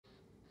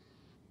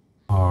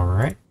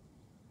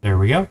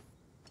we go.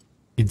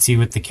 You can see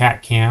with the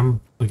cat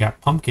cam, we got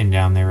Pumpkin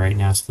down there right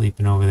now,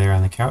 sleeping over there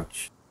on the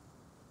couch.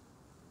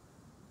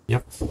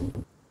 Yep.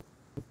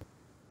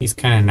 He's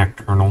kind of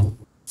nocturnal.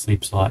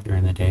 Sleeps a lot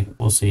during the day.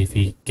 We'll see if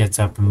he gets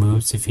up and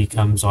moves. If he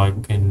comes, I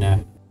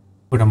can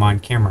put him on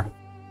camera.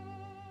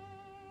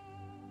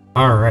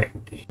 Alright,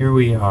 here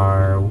we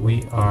are.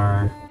 We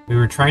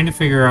were trying to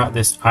figure out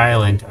this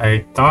island.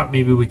 I thought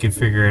maybe we could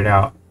figure it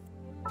out.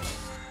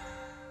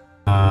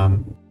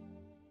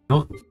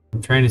 Nope.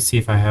 I'm trying to see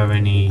if I have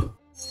any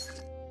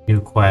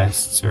new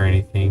quests or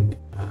anything.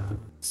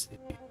 Let's see.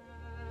 It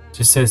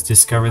just says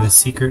discover the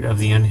secret of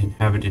the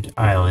uninhabited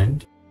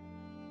island.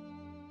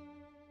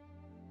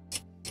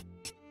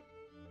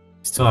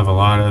 Still have a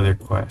lot of other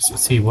quests.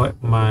 Let's see how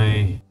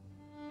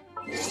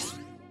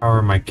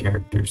are my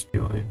characters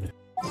doing?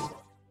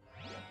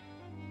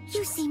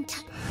 You seem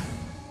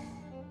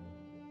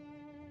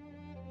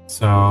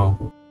So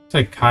looks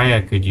like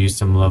Kaya could use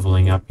some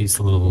leveling up. He's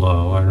a little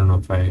low. I don't know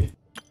if I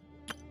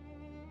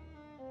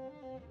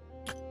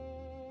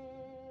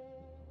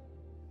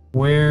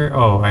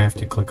I have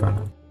to click on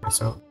him.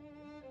 So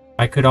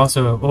I could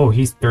also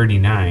he's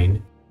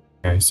 39.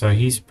 Okay, so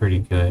he's pretty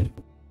good.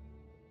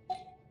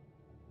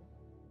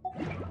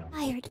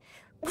 tired.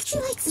 Would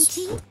you like some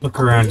tea? Look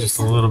around just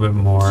a little bit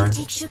more.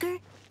 Take sugar?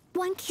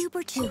 1 cube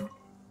or 2?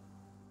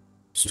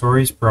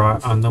 Stories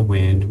brought on the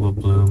wind will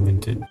bloom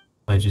into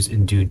pledges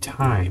in due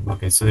time.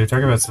 Okay, so they're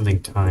talking about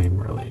something time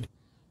related.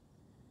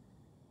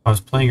 I was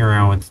playing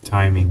around with the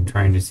timing,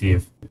 trying to see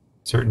if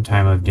certain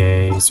time of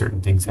day,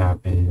 certain things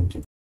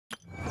happened.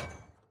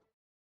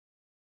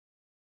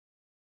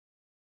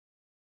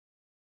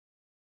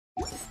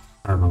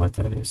 I don't know what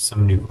that is.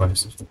 Some new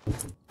quest.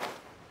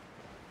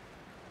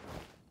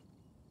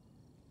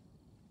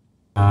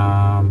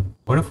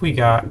 What if we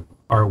got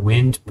our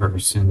wind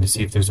person to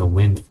see if there's a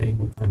wind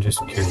thing? I'm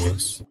just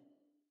curious.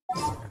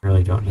 I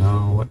really don't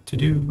know what to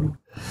do.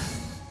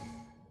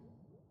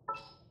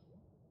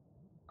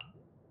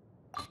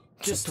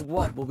 Just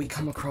what will we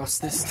come across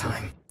this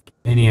time?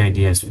 Any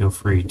ideas, feel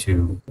free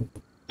to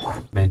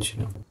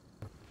mention them.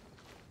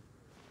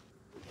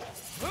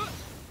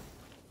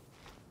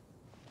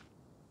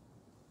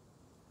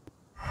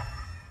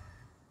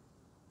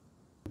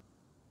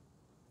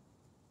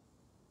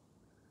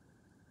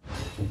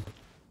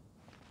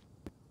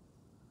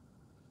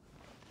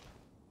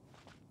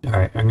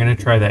 Alright, I'm going to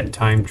try that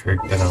time trick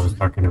that I was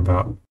talking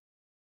about.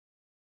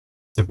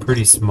 It's a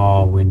pretty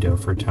small window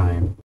for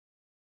time.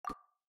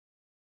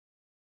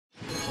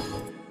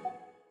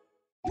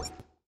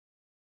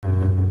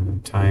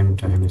 Time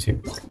is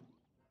here.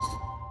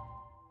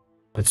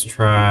 Let's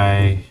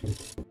try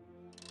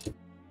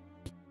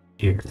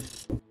here.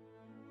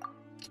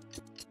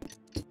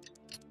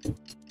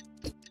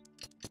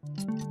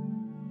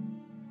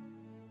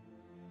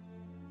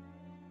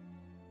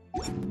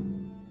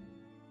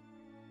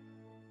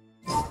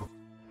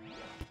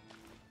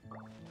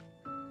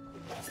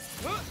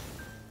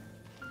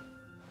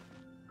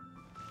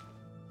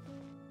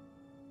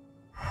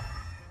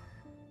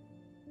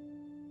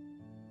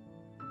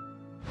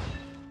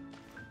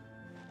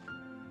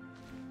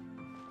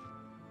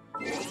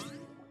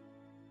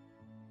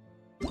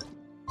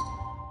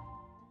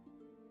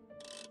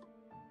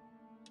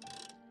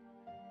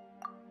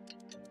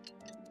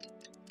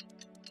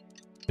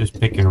 Just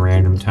picking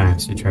random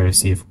times to try to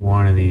see if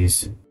one of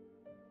these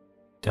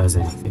does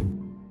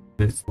anything.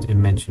 It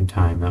mentioned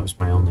time. That was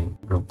my only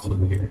real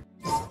clue here.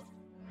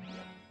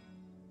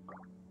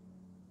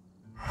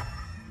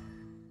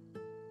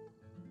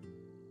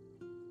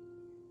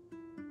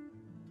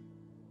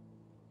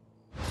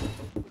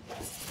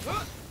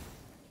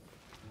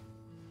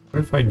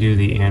 What if I do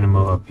the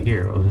Animo up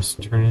here? Will this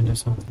turn into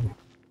something?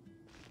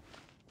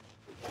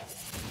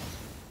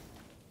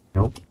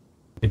 Nope.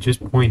 It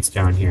just points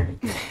down here.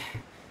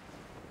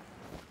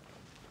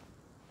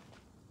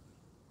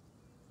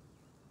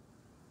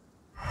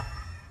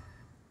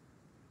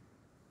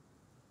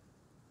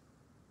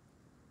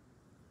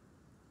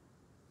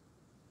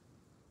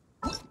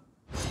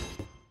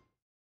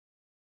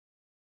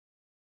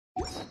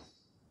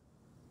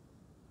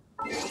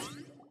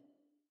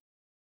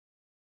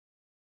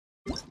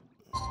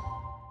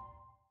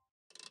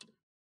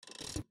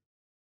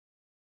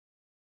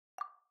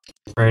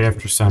 Right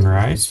after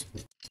sunrise.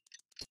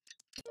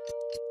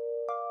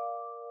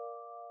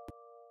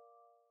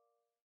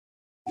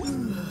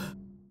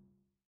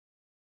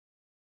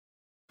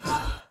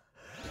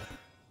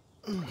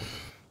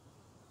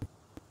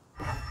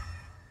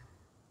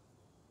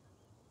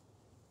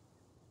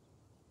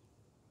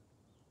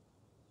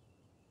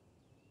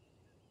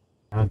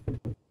 I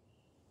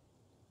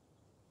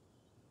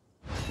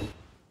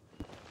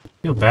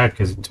feel bad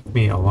because it took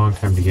me a long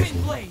time to get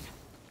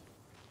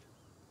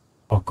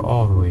walk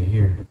all the way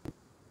here.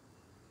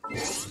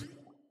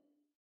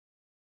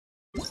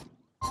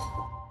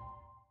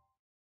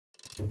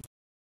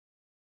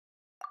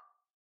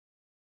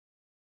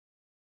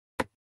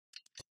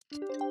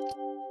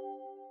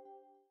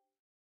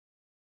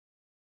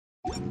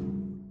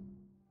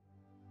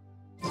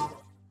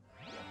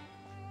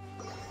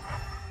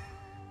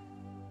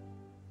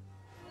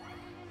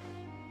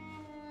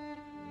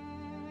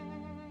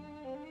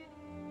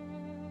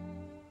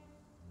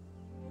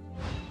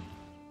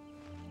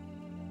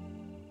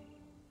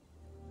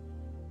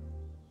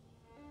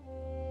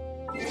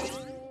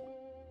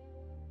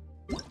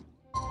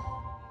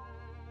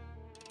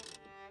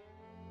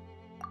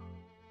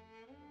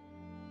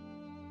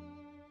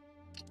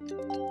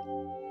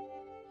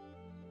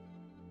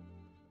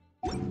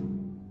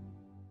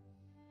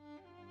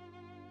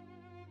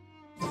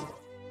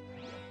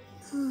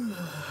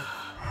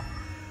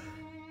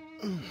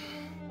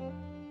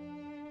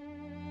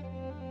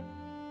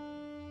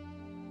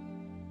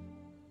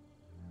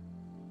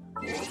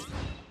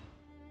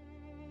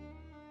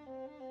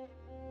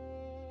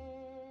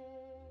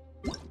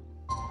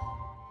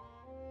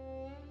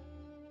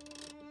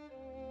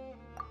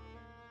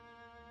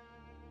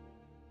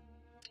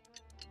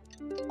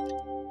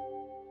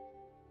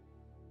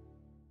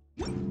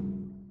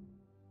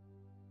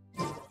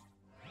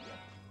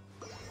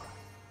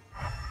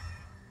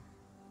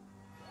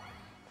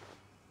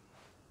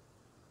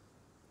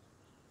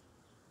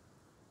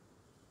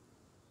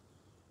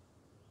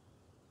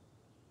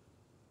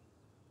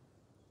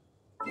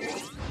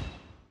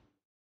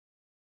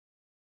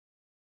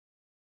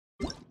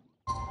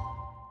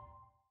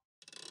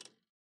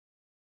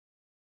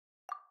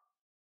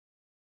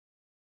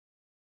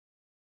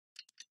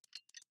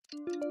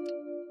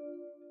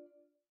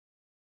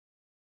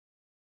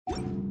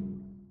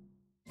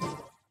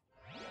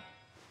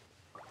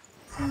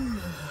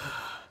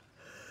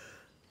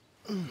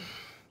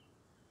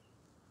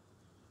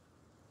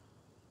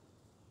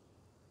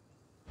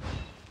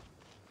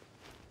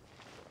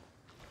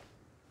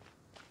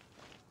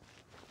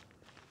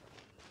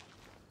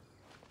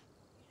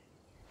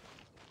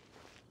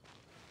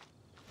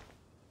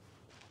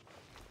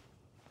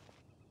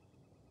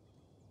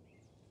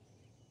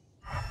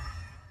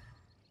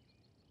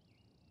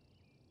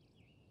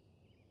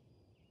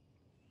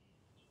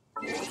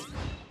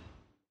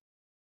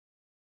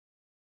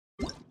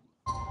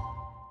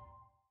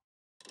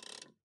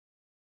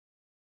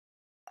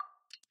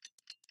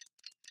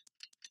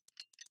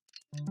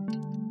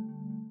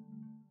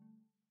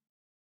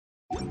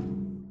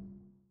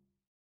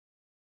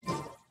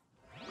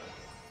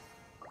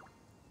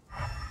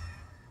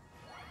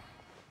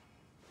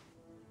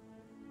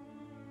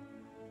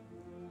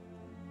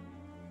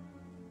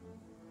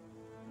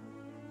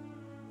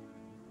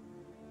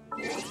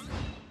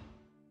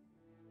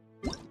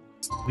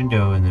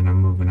 Window, and then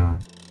I'm moving on.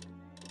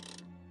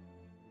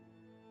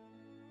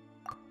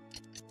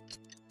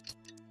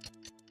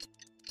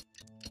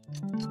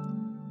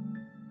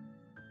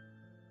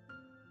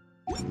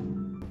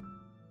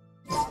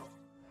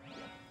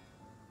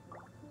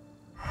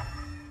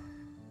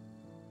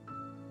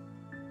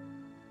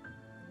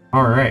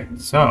 Alright,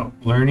 so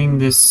learning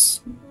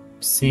this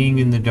seeing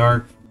in the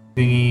dark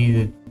thingy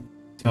that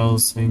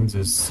tells things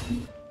is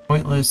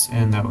pointless,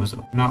 and that was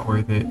not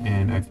worth it,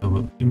 and I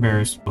feel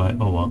embarrassed, but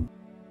oh well.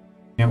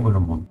 Can't win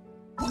them all.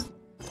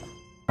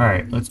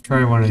 Alright, let's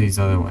try one of these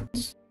other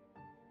ones.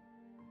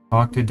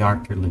 Talk to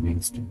Dr.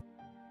 Livingston.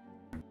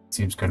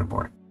 Seems kind of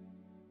boring.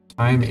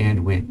 Time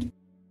and wind.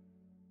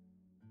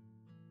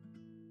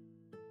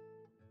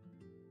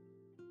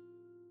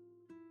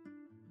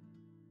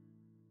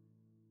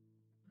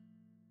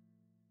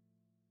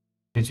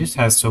 It just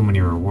has so many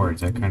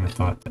rewards, I kind of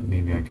thought that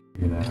maybe I could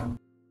figure that out.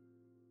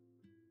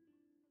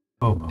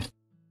 Oh well.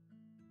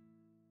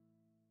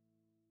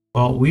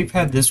 Well, we've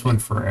had this one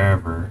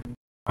forever.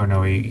 Oh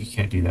no, you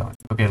can't do that one.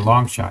 Okay,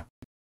 long shot.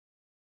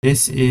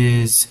 This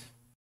is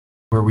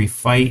where we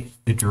fight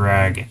the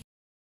dragon.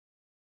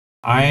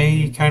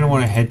 I kind of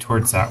want to head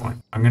towards that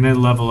one. I'm going to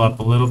level up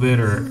a little bit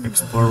or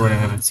explore what I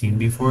haven't seen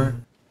before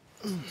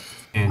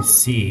and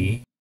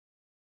see.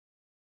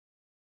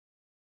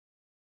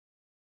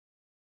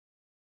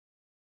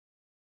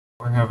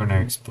 Where haven't I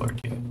explored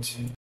yet?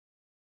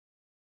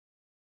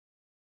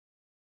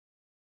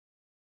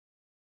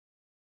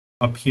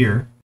 Up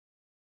here.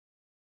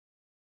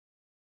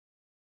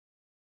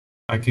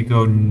 I could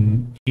go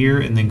here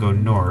and then go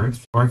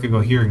north, or I could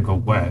go here and go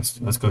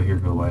west. Let's go here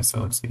and go west.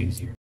 That looks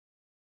easier.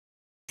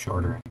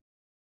 Shorter.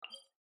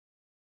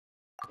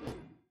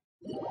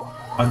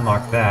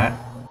 Unlock that.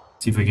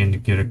 See if we can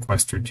get a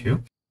quest or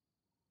two.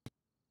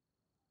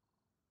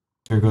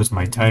 There goes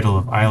my title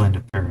of Island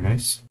of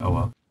Paradise. Oh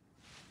well.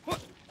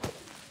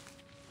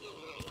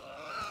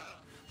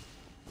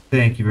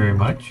 Thank you very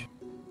much.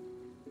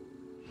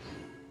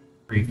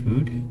 Free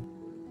food.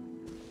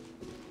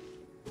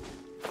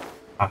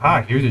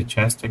 Aha, here's a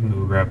chest. I can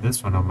go grab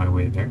this one on my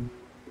way there.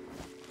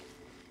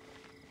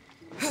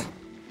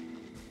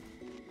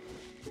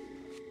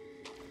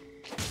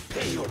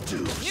 Pay your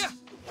dues. Yeah.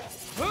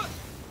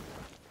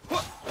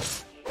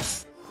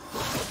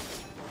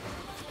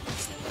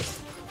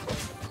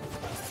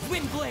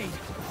 Windblade.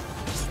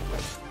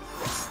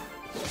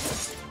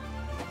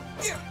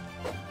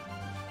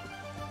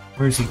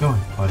 Where's he going?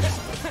 Oh, no.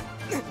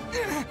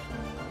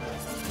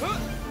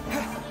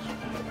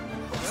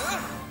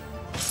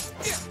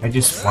 I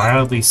just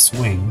wildly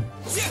swing.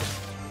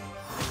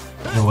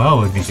 Noelle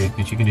would be good,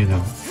 because you can do the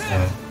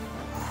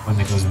one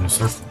that goes in a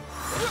circle.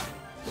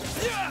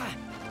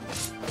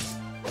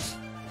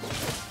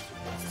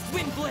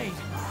 Windblade.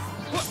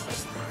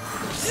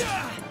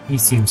 He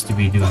seems to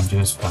be doing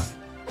just fine.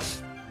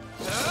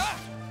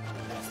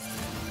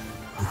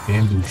 With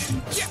bamboo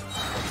shoots.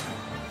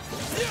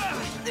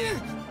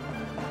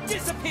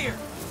 Disappear.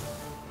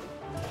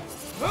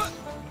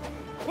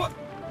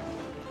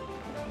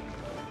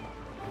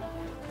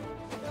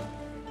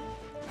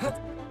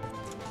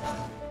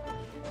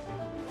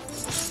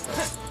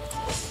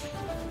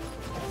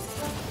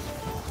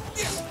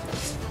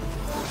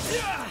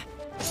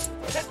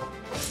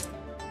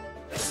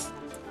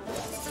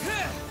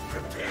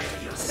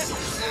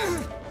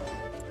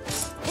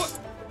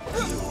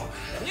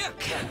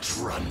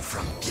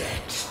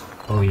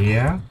 Oh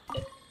yeah?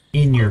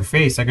 In your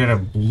face, I got a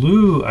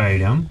blue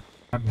item.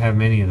 Haven't had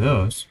many of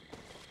those.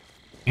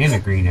 And a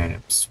green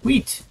item.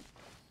 Sweet!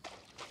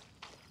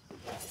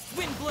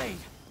 Wind blade.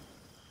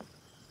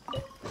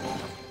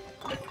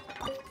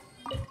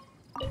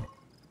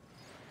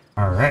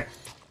 Alright.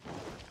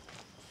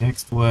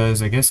 Next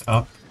was, I guess,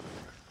 up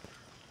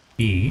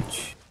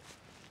beach.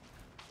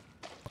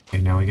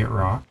 Okay, now we get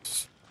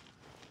rocks.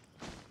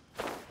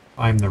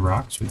 Climb the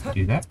rocks, we can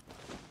do that.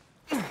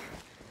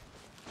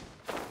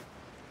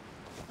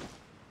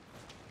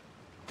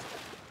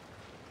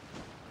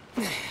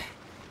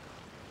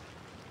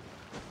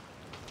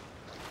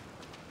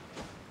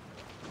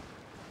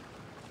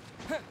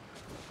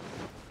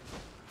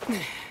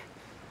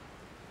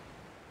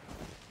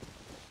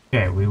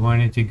 Okay, we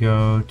wanted to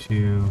go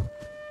to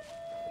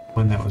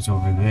one that was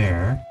over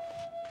there.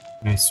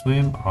 Can I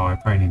swim? Oh, I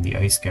probably need the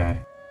ice guy.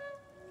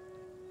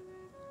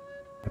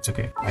 That's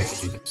okay, I can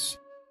do this.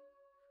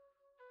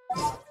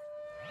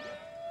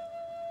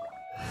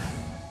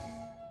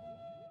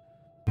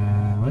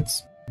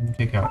 Let's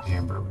take out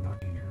Amber. We're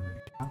not in here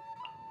right now.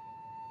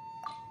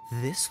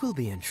 This will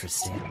be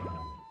interesting.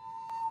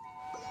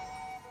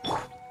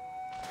 Dodge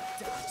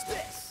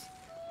this.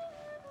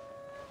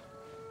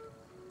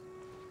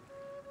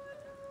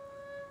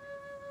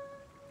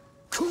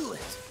 Cool it.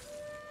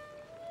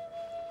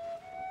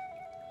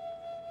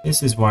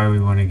 This is why we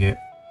want to get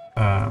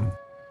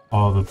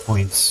all the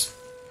points,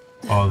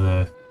 all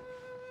the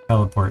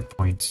teleport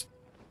points,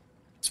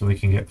 so we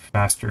can get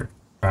faster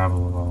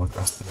travel all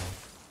across the map.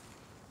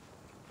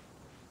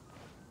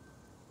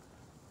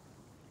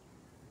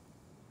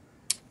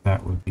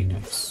 That would be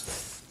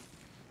nice.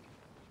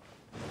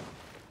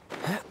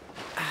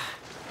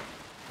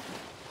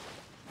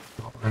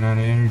 Don't run out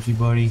of energy,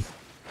 buddy.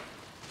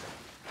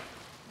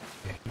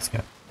 Yeah, he's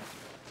got.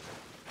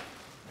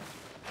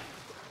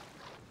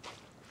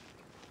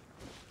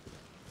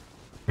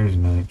 There's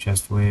another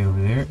chest way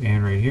over there,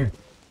 and right here.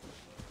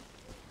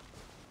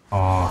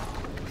 Aw.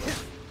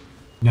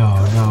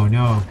 No, no,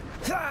 no.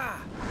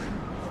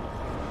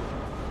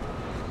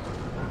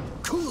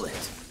 Cool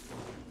it.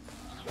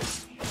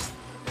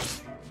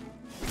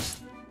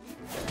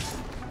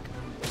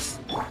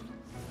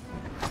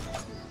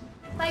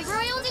 By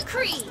royal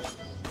decree.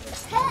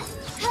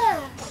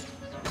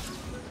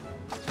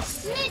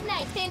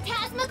 Midnight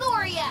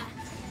Phantasmagoria.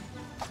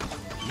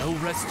 No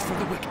rest for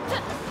the wicked.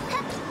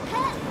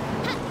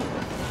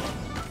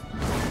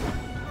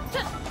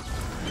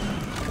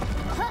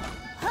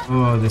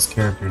 Oh, this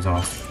character is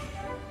awesome.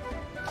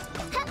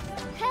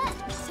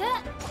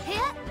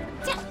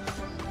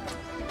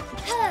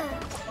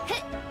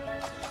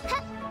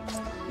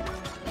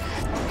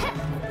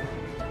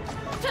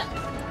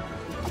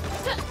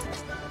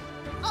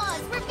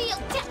 Oz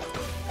revealed.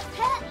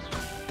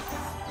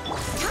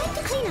 Time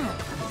to clean up.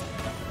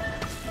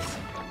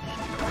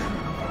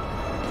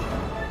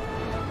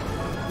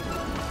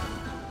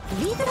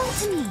 Leave it all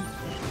to me.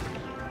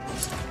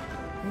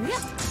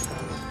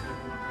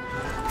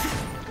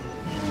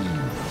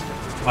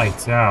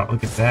 Lights out.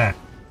 Look at that.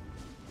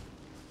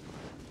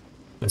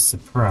 The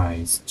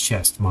surprise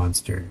chest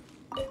monster.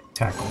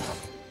 Tackle.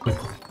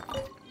 Quickly.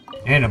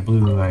 And a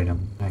blue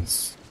item.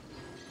 Nice.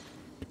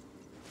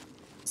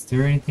 Is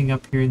there anything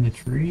up here in the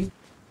tree?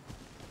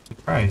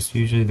 Surprised.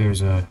 Usually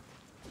there's a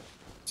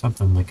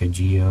something like a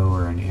geo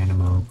or an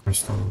animo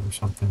crystal or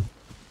something.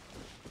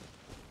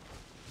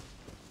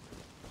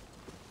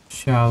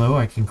 Shallow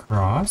I can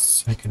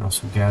cross. I can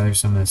also gather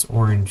some of this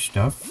orange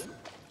stuff.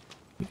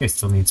 I think I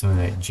still need some of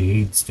that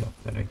jade stuff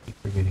that I keep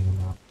forgetting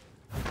about.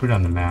 Put it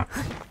on the map.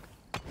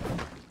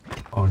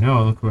 Oh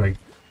no, look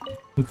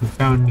who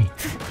found me.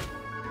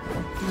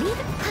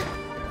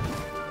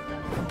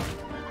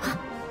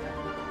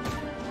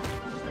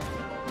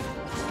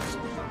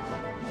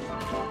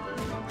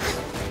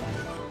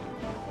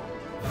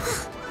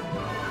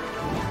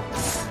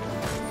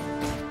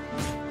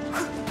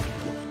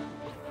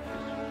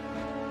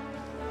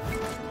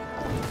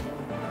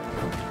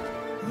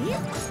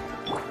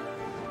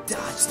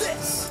 Dodge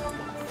this.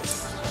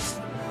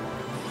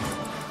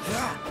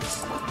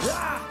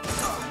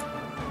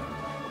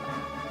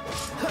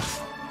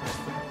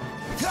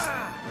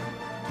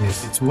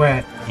 If it's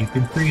wet, you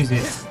can freeze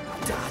it.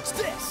 Dodge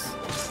this.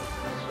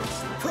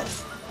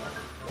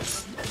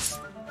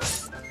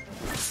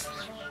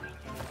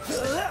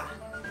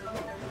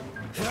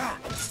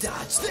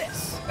 Dodge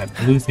this. That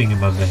blue thing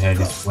above the head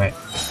is wet.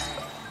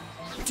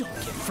 Don't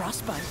get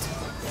frostbite.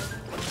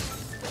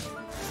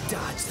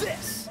 Dodge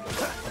this.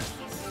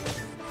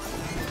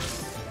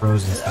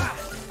 Frozen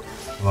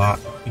stuff. A lot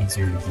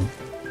easier to beat.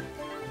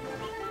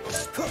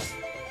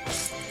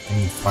 I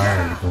need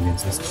fire to go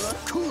against this.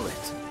 Cool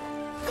it.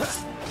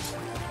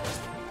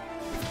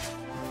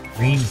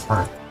 Green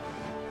part.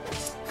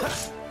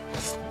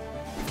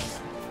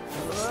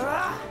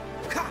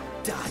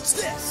 Dodge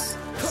this.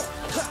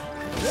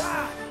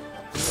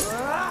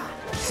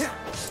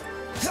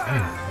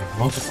 Dang,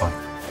 multiply.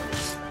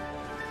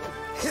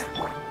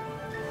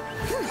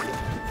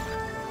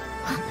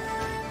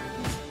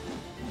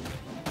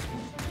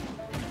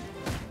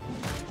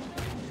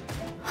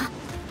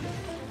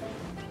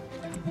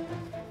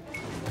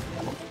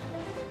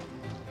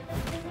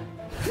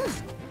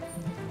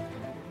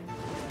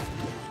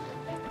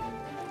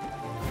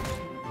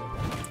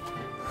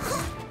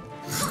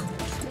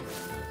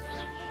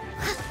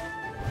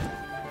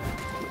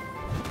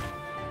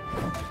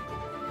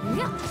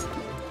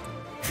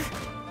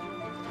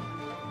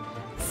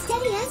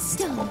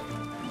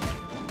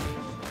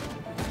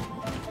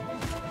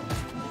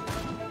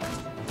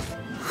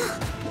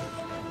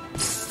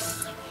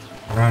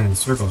 Around in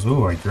circles.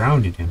 Oh, I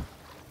drowned him.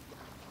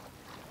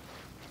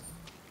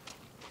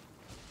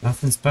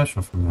 Nothing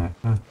special from that,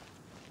 huh?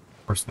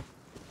 Of course not.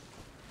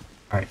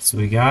 Alright, so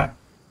we got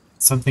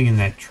something in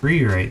that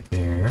tree right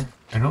there.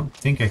 I don't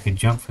think I could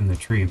jump from the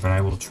tree, but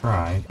I will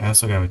try. I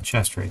also got a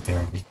chest right there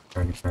I can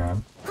try to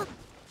grab.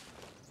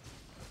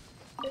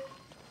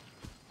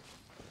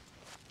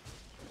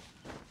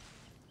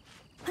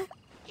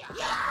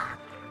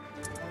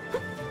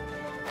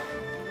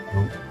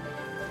 Nope.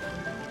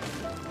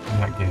 I'm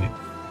not getting it.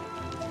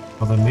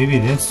 Although maybe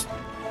this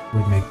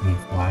would make me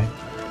fly.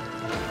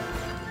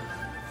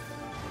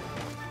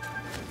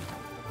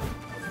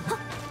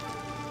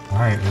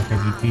 Alright, we're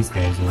gonna beat these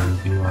guys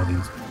and do all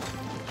these.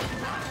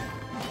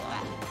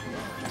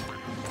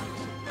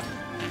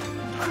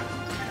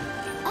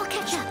 I'll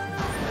catch up.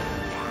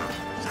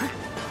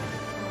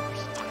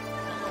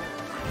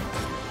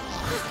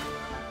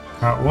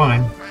 Got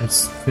one.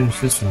 Let's finish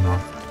this one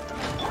off.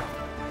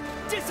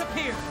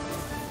 Disappear!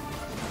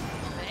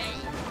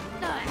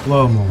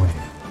 Blow him away.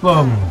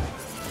 Blow him away.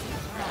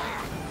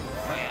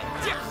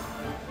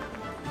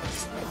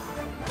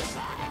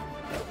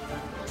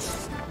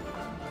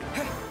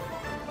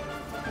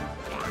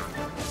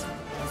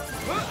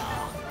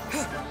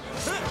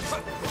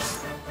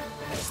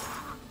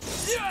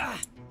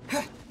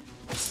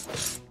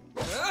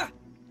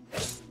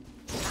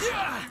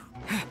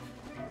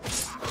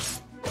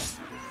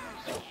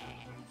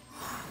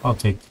 I'll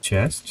take the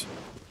chest.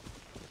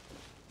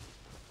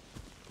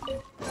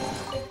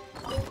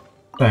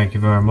 Thank you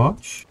very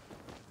much.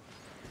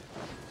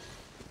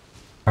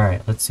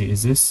 Alright, let's see.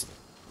 Is this...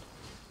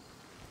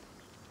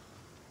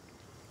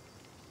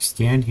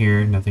 Stand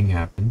here, nothing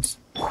happens.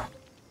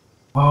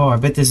 Oh, I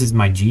bet this is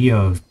my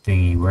geo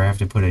thingy, where I have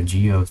to put a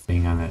geo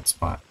thing on that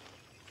spot.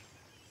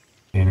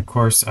 And of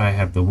course, I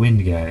have the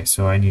wind guy,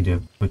 so I need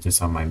to put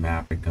this on my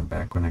map and come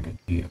back when I get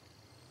geo.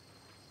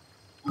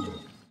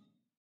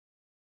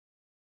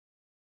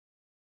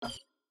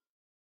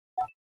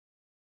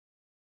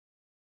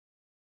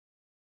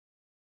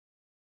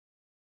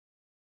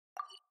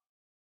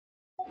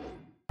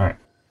 Alright.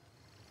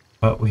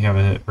 But we have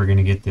we're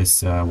gonna get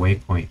this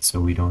waypoint so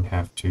we don't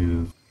have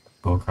to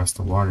go across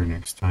the water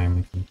next time.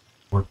 We can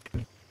work to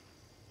it.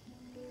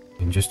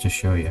 And just to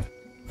show you.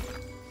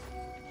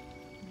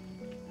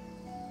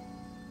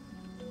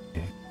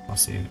 Okay, I'll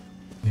save it.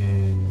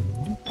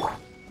 And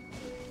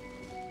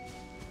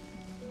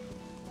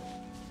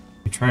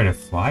we try to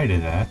fly to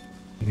that.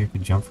 Think I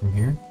could jump from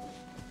here?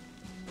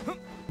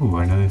 Ooh,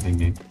 another thing,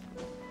 dude.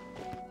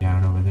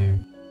 Down over there.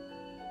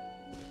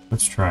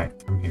 Let's try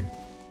it from here.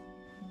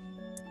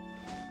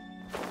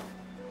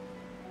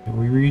 Can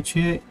we reach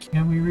it?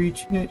 Can we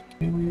reach it?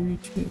 Can we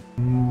reach it?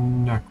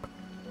 Not quite.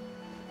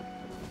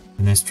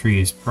 And this tree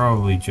is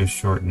probably just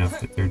short enough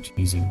that they're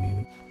teasing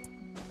me.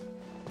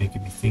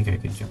 Making me think I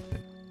could jump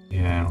it.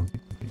 Yeah, I don't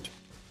think I could jump.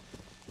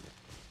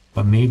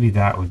 But maybe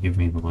that would give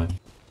me the lift.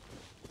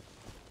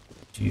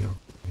 Geo.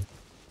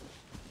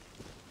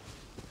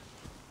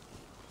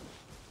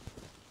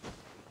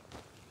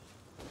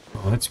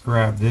 Well, let's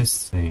grab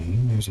this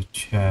thing. There's a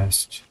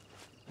chest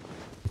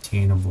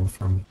attainable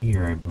from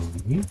here, I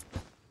believe.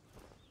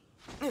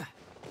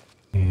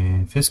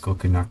 And Fischl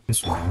could knock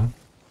this one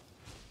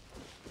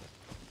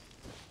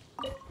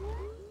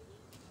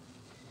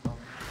out.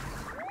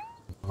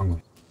 Wrong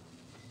way.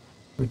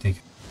 Where'd they go?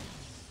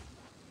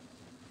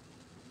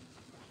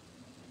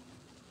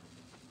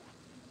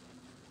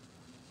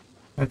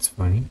 That's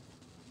funny.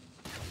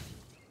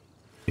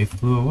 They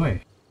flew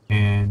away.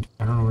 And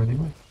I don't know where they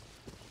went.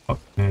 Oh,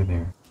 they're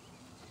there.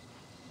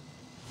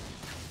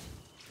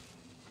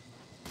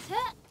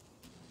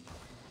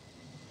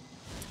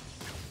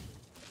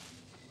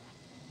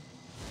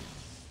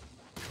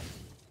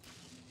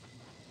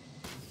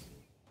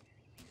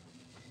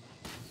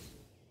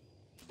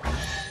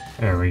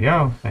 There we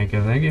go. Thank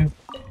you, thank you.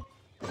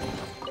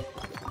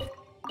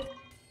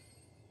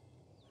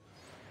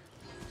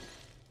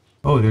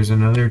 Oh, there's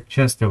another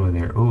chest over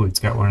there. Oh, it's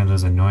got one of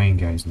those annoying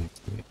guys next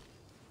to it.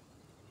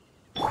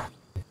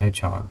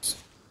 Hedgehogs.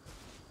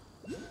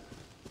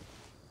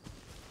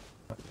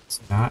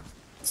 But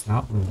it's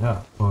not lit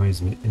up. Oh,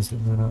 is it? Is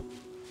it lit up?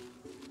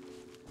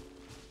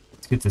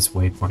 Let's get this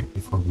waypoint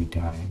before we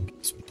die. In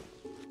case we die.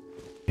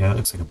 Yeah, that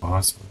looks like a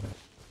boss over there.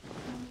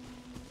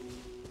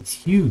 It's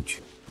huge.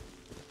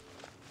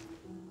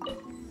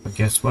 But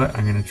guess what?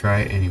 I'm gonna try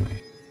it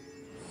anyway.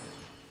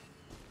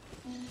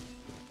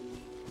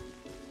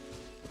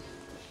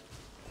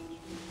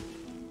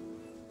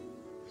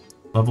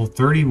 Level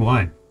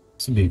 31.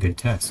 This would be a good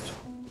test.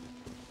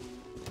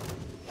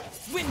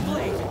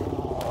 Windblade!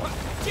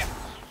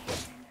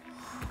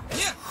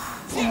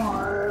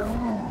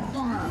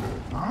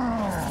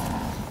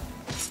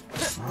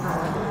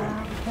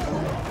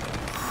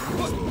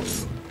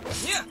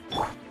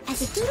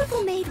 As a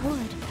dutiful maid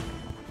would,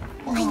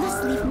 I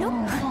must leave no...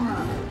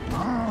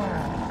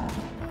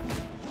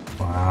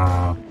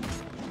 Wow.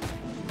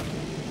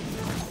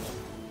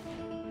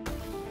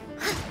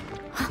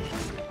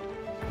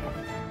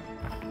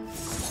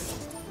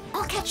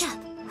 I'll catch up.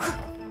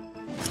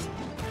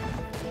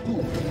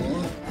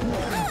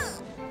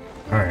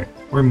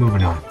 we're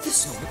moving on.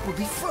 This helmet will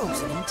be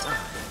frozen in time.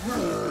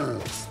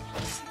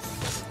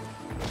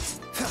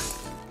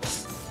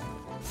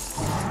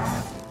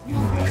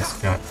 He's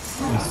got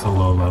just a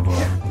low level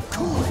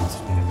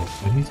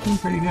but he's doing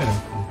pretty good. I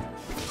think.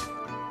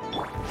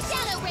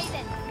 Shadow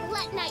Raven,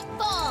 let night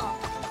fall.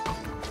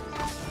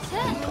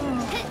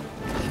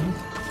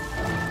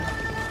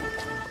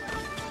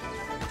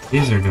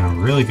 These are doing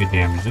really good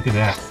damage. Look at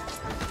that.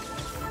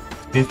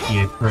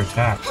 50 per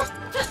attack.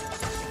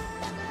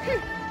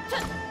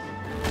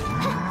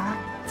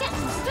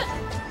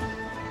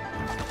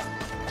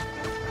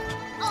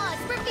 Oz,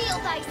 reveal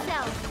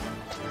thyself.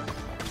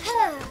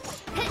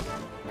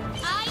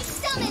 I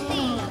summon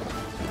thee.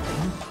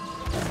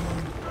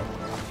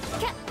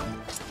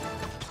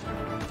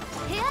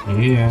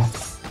 Yeah.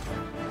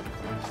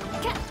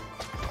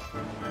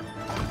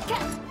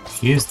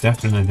 She is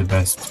definitely the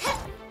best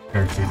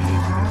character to use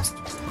against.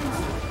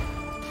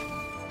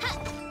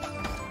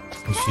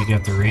 If she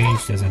got the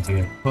range, doesn't have to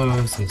get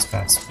close, his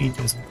fast speed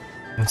doesn't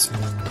mess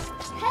around.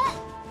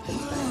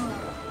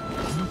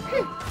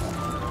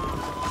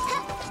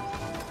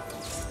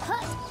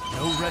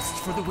 No rest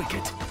for the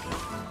wicked.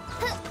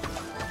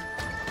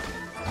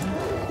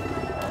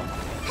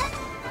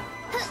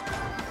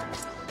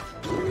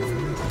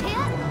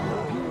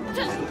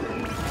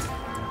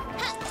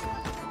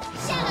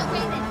 Shadow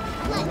Raven,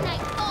 let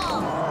night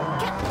fall.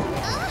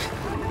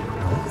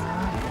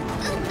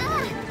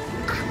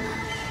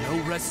 No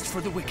rest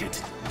for the wicked.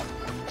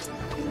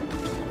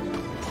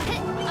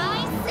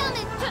 I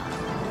summon.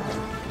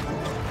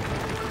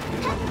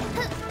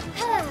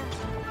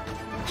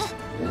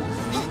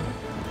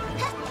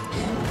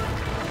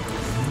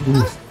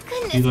 Ooh,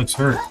 he looks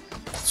hurt.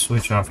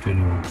 Switch off to a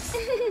new one.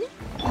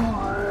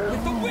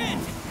 With the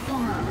wind!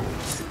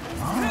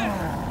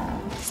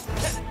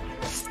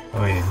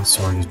 Oh yeah, his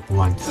sword is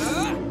blunt. I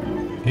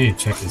need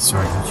to check his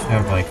sword. It should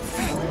have like...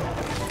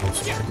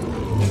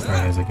 He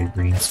probably has like a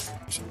green sword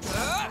or something.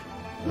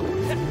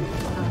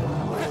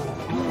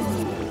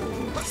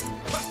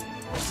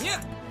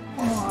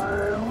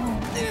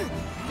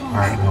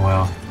 Alright,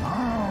 Noel.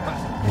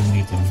 We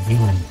need some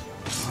healing.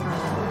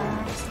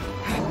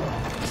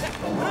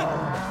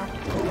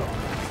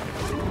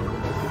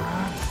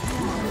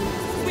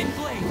 Wind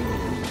blade!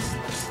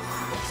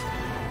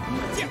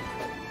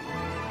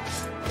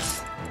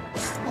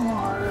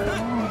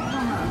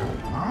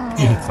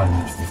 He climbed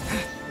the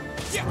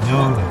tree. No,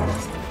 no.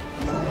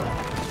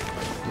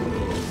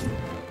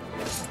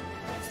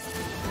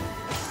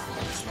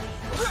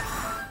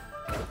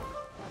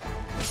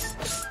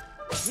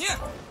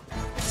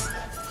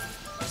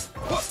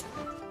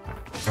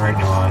 Alright,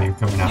 Noel, you're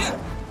coming up.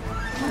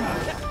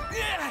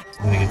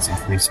 I'm gonna get some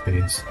free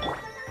space.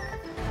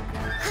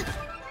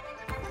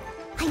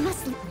 I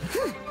must.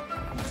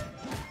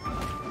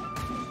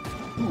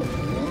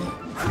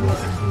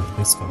 Move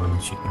this one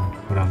and she can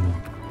put on the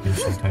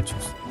finishing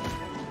touches.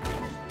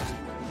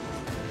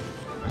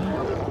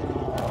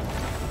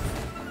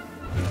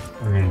 Yeah,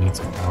 we're gonna need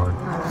some power.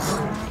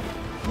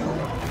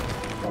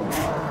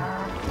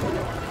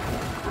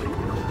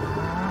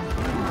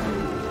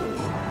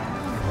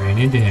 Ran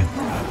into him.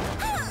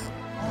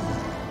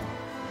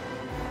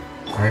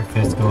 Alright,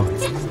 Fischl,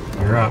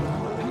 you're up.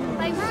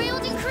 By royal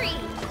decree.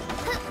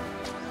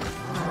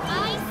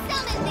 I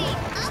summon thee.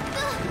 Up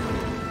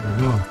There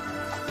we go.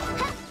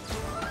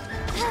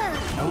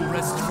 No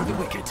rest for the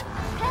wicked.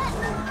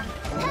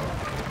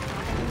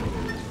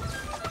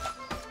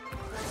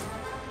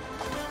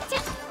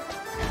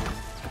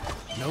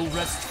 No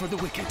rest for the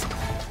wicked.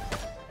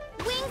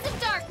 Wings of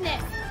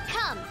darkness.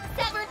 Come,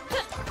 severed.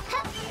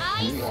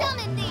 I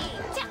summon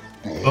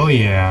thee. Oh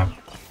yeah.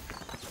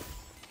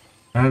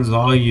 That is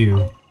all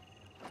you.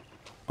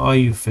 All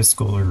you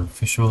Fischl or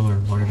Fischl or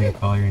whatever you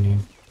call your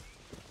name.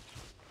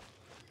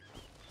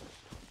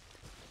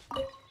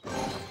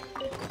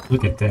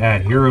 Look at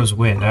that. Hero's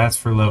Wit. That's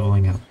for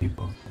leveling up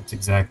people. That's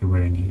exactly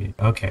what I needed.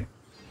 Okay.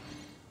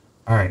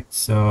 Alright,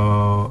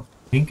 so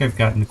I think I've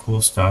gotten the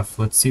cool stuff.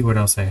 Let's see what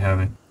else I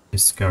haven't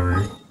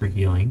discovered for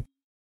healing.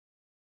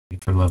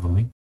 For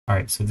leveling.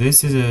 Alright, so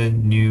this is a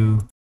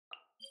new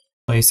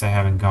place I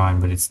haven't gone,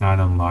 but it's not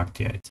unlocked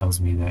yet. It tells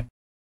me that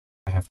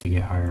I have to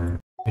get higher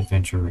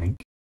adventure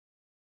rank.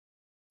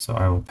 So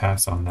I will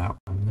pass on that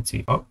one. Let's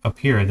see. Oh, up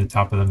here at the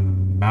top of the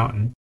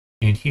mountain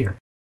and here.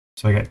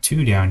 So I got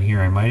two down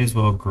here. I might as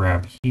well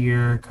grab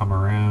here, come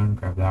around,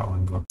 grab that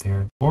one, go up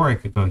there. Or I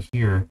could go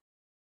here.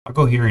 I'll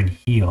go here and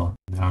heal,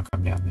 and then I'll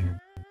come down there.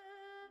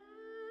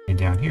 And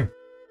down here.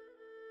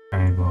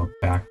 Try and go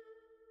back.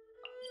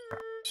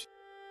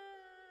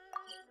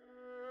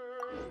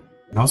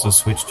 I also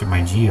switched to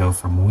my Geo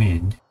from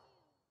Wind.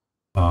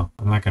 Well,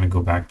 I'm not going to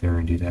go back there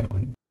and do that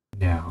one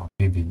now.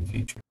 Maybe in the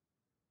future.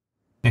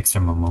 Next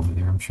time I'm over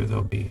there, I'm sure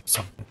there'll be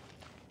something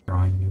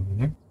drawing me over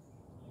there.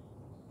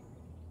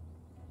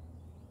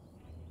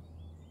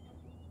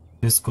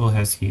 Fischl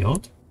has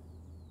healed.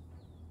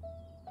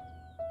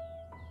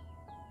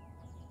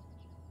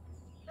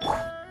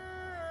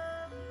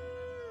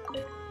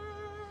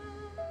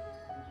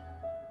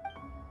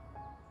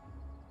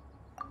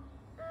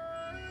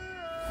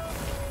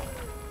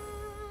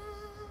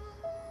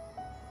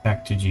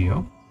 back to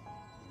Geo.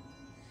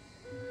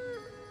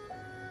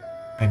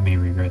 I may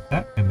regret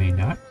that, I may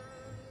not.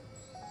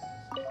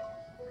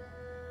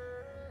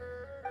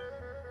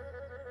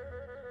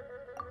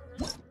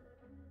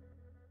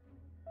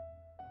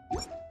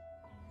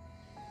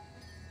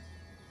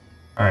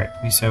 Alright,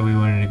 we said we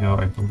wanted to go,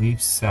 I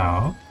believe,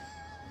 south.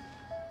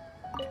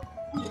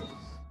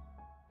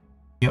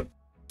 Yep,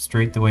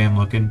 straight the way I'm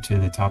looking to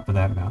the top of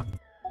that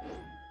mountain.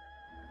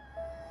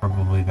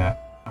 Probably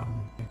that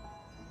mountain. Okay.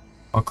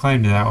 I'll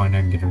climb to that one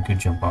and get a good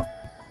jump off.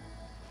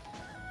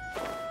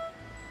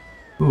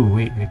 Ooh,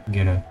 wait, I can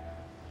get a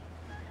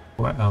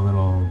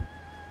little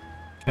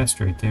chest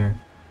right there.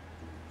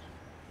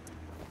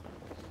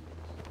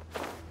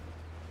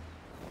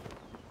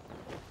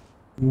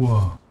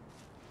 Whoa.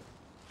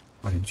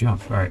 What a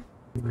jump. Alright.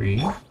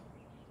 3.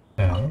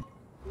 Down.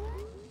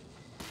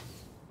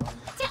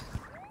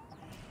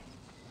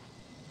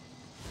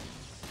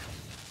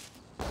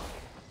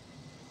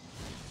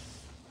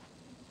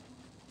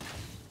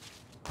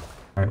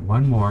 Alright,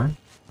 one more.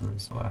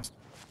 Where's the last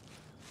one?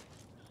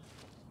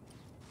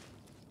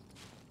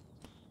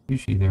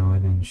 Usually they're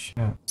within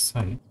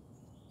sight.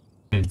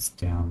 It's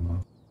down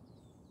low.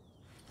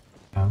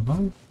 Down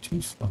low?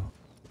 Too slow.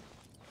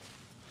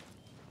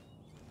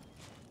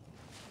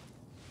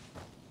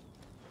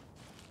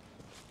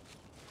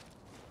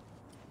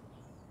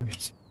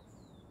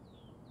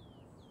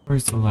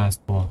 Where's the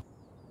last ball?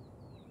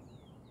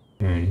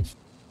 There it is.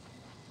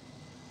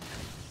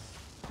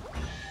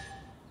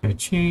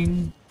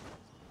 Ka-ching!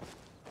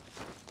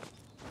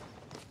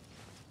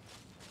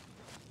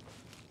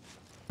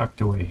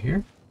 Tucked away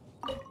here.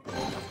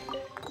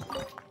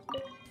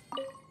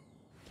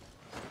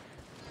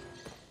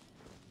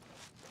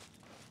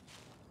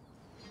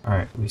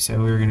 Alright, we said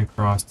we were going to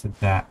cross to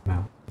that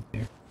mountain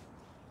there.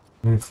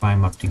 I'm going to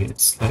climb up to get a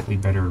slightly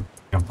better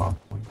jump off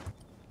point.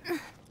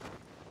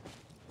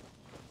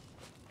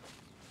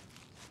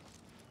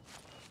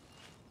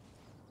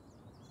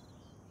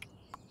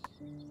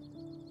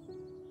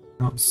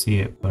 I don't see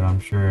it, but I'm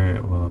sure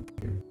it will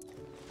appear.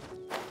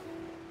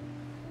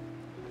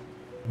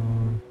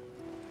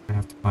 I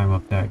have to climb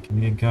up that. Give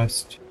me a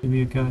gust. Give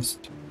me a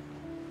gust.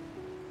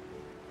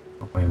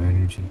 Hope I have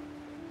energy.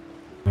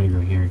 I'm gonna go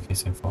here in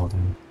case I fall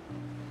down.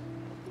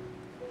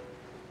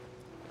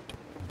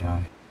 Don't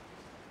die.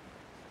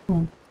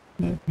 Don't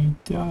let me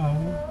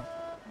die.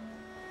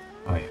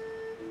 Oh yeah.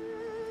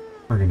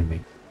 We're gonna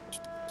make it.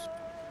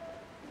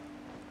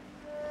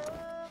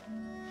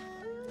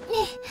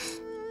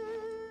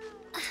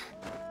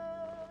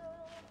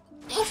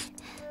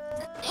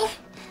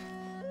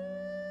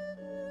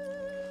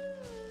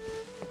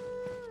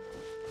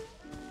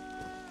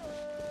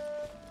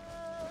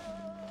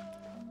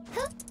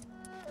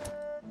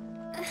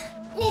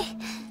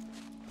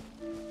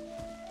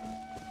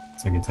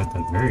 Looks like it's at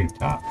the very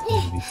top,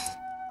 maybe.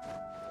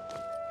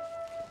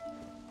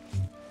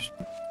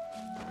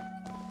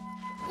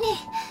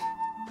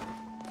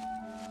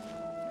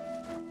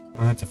 I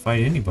don't have to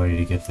fight anybody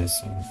to get this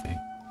sort of thing.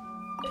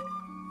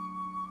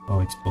 Oh,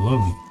 it's below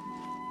me.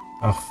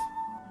 Oh,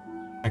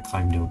 I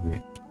climbed over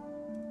it.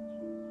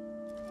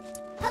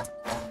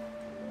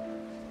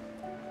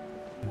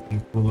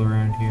 Anything cool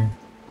around here?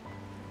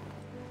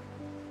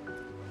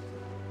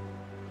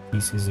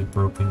 Pieces of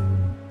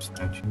broken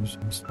statues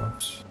and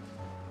stuff.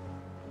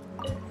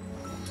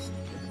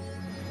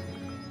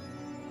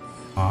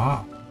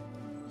 Ah!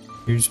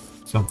 Here's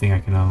something I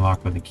can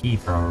unlock with a key,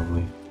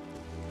 probably.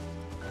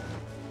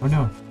 Oh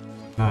no,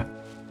 not.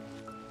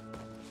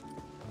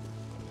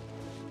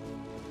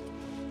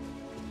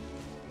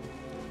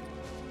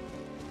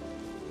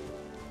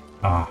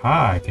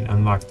 Aha, I can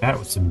unlock that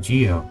with some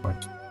geo.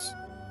 Watch this.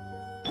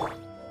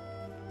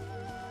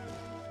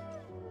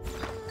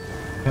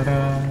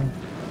 Ta-da!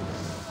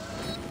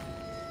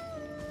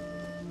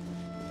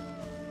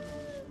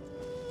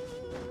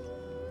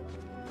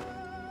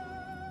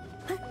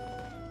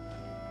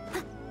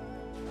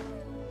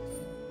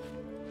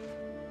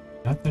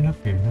 Nothing up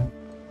here, huh?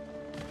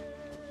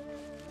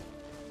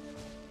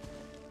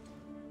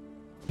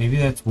 Maybe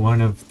that's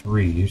one of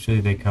 3. Usually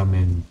they come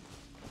in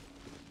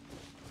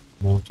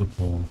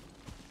multiple.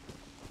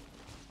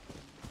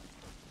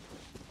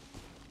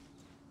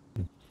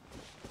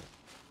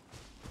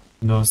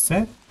 No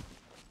set?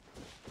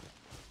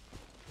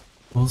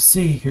 We'll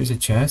see. Here's a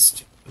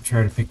chest. I'll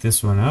try to pick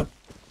this one up.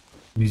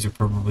 These are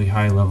probably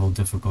high level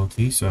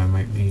difficulty, so I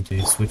might need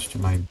to switch to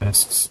my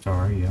best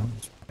star. Yeah,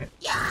 that's right.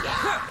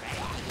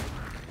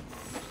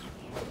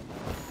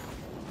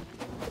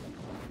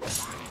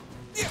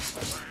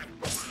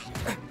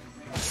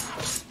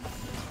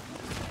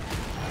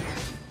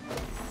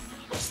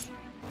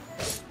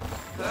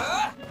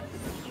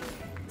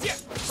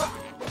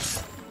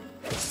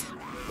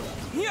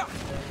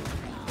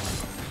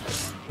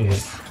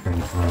 Trying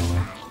to throw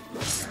away.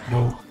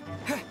 Whoa.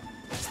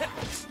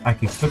 I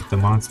could cook the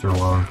monster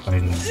while I'm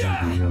fighting.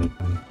 That'd be really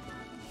funny.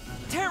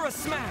 Terra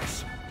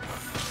Smash!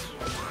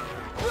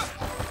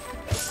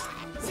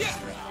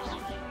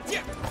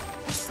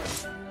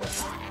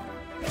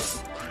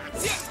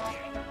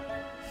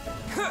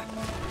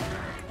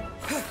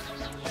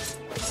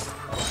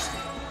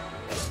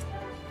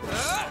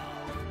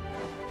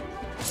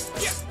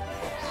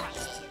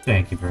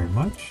 Thank you very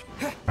much.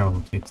 I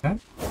will take that.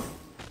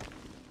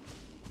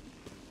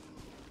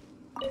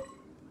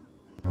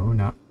 No,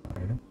 not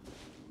fire.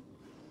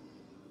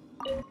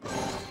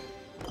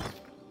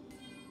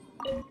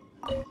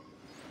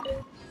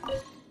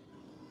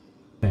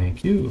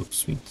 Thank you.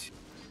 Sweet.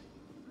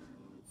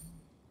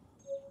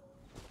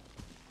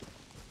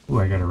 Ooh,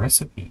 I got a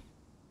recipe.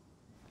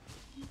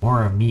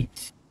 More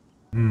meat.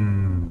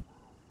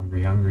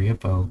 Hungry, hungry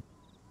hippo.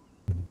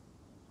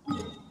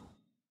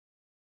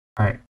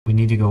 Alright, we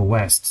need to go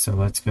west, so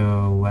let's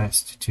go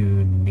west to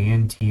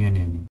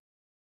Nantianen.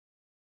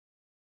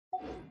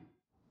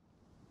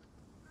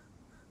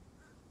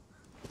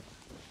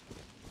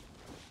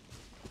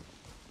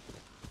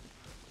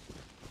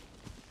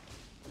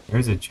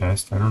 There's a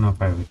chest. I don't know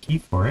if I have a key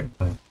for it,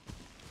 but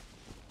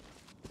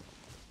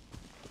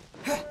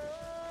I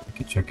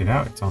could check it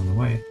out. It's on the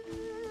way.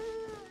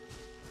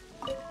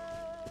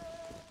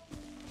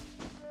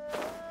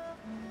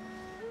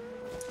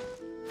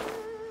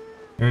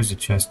 There's a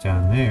chest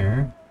down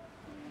there.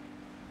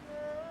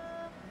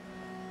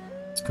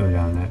 Let's go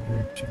down that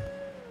direction.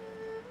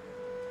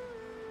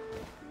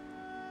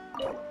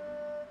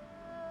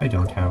 I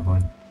don't have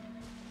one.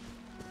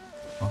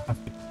 I'll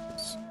have to do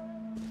this.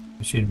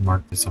 I should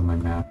mark this on my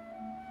map.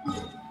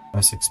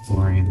 Less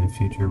exploring in the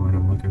future when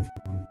I'm looking for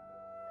one.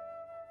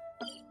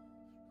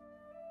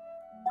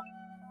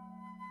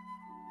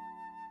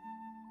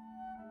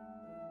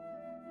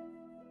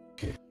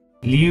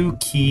 Liu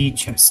Key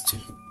chest.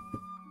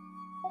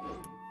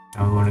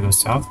 Now we want to go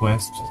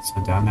southwest,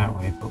 so down that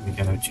way, but we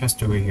got a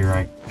chest over here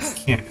I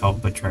can't help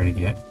but try to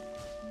get.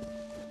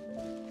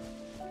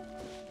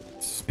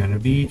 It's gonna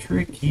be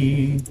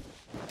tricky.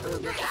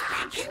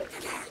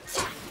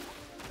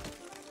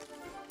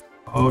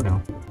 Oh no.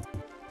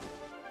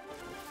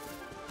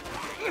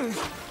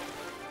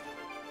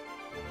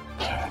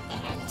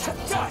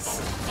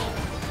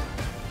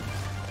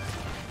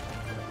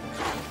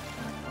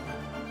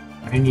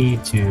 I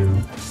need to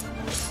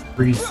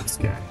freeze this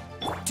guy.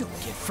 Don't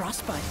get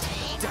frostbite.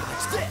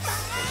 Dodge this.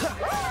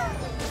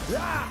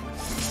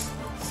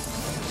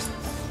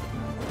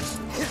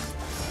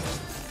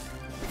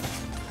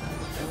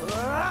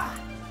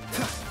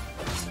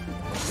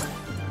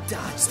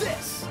 Dodge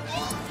this.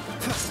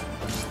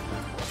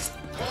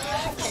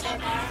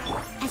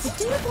 As a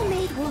dutiful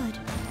maid would.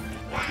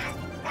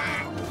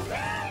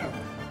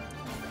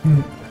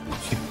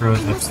 She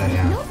throws upside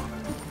down. Nope.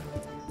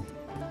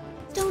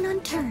 Stone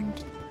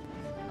unturned.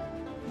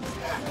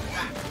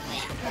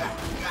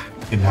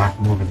 You can knock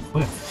him over the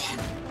cliff.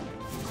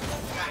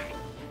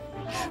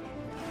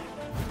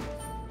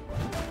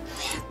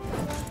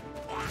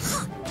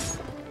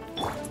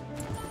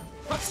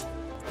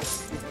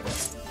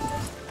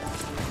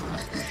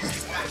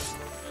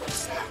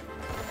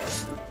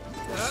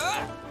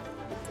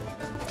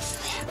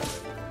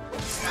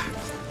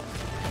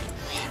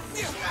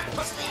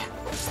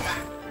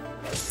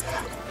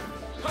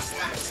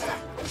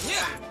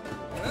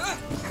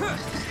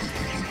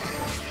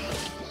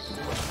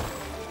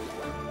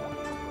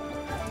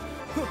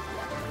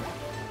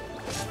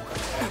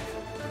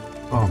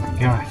 Oh my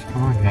gosh,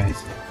 come on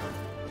guys.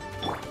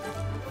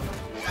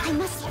 I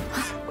must.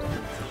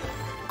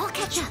 I'll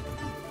catch up.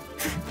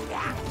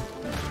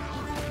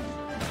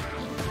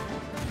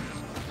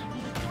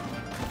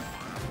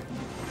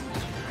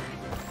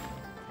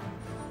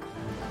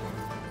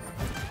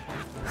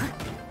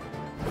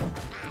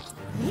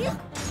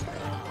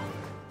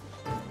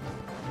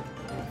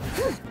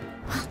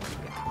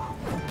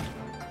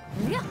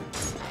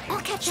 I'll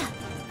catch up.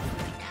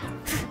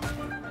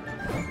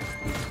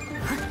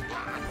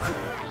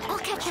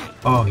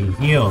 Oh, he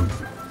healed.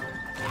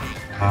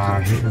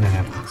 I hate when that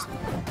happens.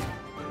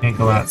 Can't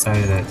go outside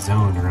of that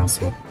zone or else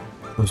he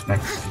goes back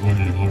to the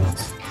beginning and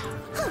heals.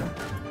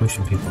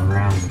 Pushing people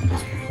around and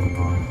just for so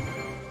long.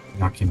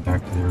 Knock him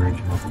back to the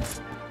original.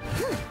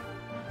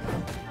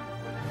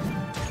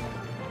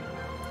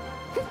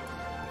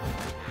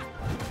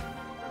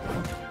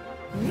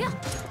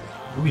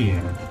 Oh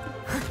yeah.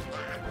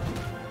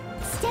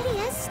 Steady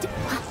as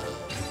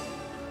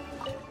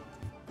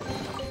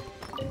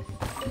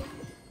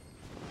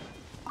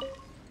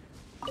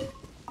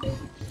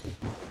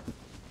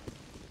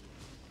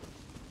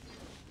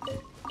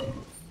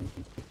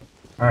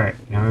Alright,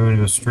 now we want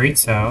to go straight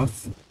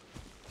south.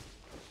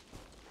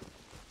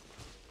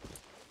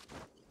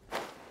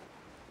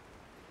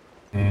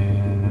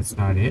 And that's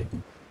not it.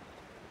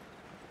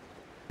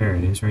 There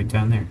it is, right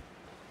down there.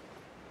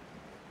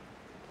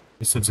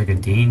 This looks like a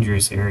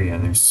dangerous area.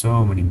 There's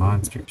so many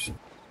monsters.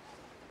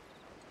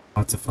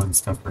 Lots of fun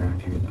stuff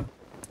around here, though.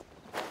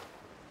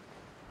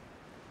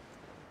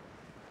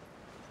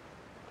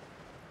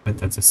 But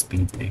that's a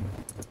speed thing.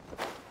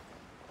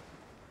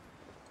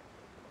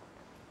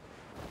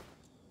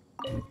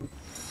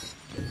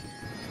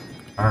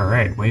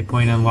 Alright,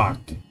 waypoint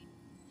unlocked.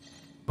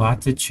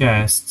 Lots of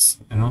chests.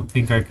 I don't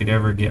think I could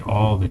ever get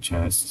all the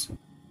chests.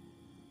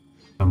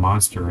 The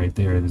monster right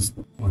there is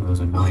one of those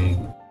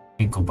annoying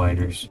ankle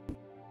biters.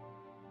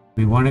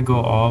 We want to go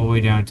all the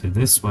way down to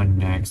this one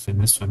next and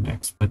this one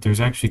next, but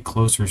there's actually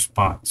closer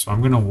spots. So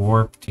I'm going to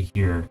warp to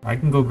here. I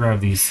can go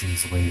grab these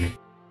things later.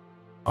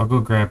 I'll go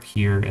grab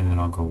here and then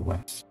I'll go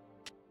west.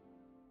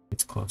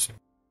 It's closer.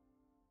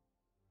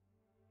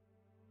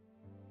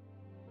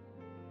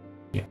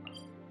 Yeah.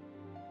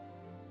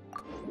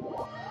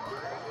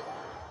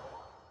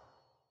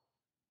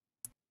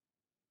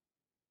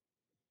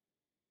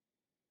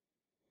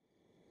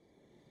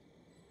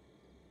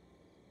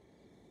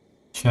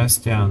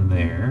 Chest down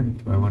there.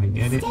 Do I want to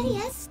get it? Steady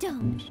as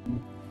stone.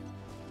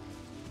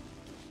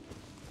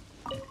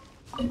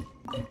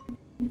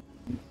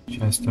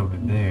 Chest over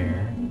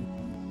there.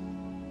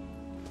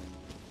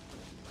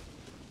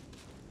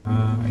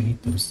 I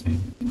hate those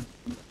things.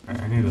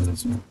 Alright, I'm gonna go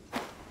this way.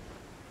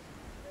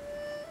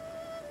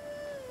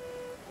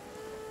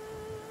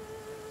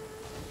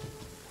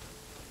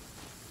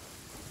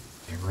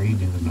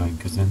 Rain is annoying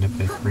because then if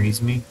they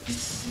freeze me,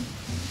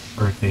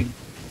 or if they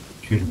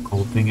shoot a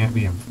cold thing at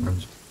me, I'm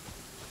frozen.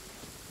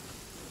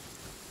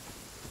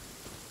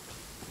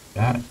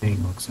 That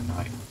thing looks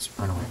annoying. Let's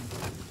run away from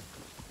that.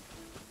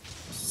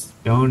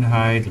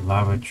 Stonehide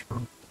lava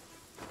troll.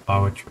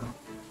 Lava troll.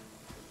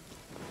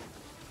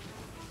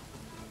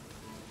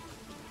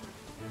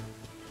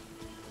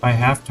 I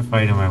have to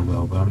fight him, I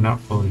will, but I'm not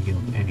fully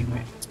healed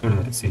anyway. Let's go to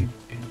that save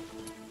point.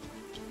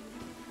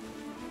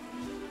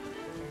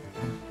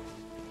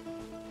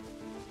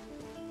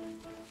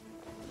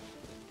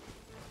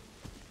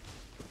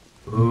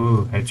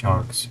 Ooh,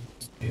 hedgehogs.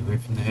 Stay away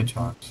from the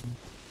hedgehogs.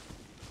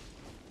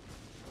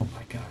 Oh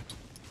my god.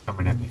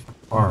 Coming at me from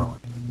far away.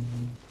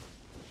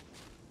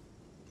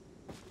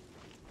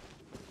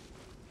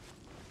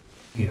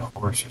 Need a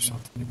horse or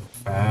something to go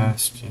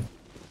fast. Yeah.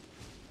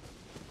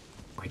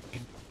 Wait.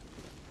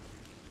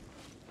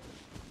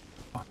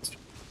 Monster.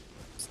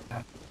 Is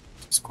that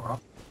a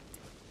squirrel?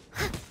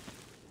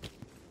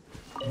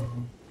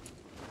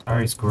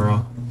 Sorry,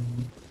 squirrel.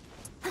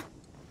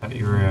 Thought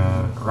you were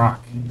a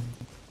rock.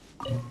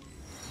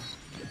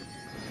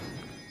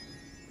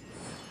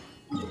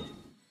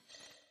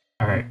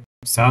 Alright,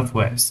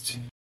 southwest.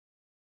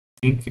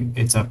 I think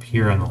it's up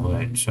here on the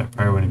ledge, so I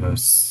probably want to go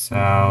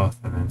south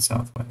and then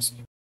southwest.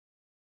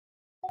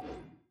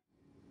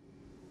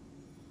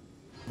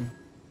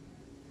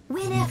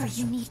 Whenever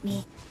you need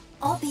me,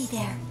 I'll be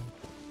there.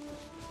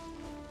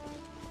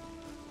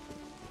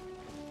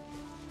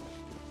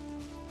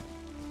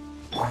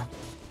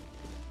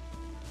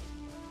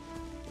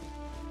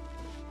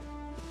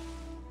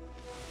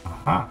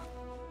 Aha!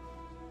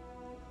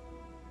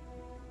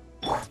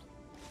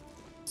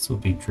 This will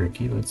be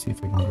tricky. Let's see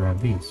if I can grab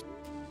these.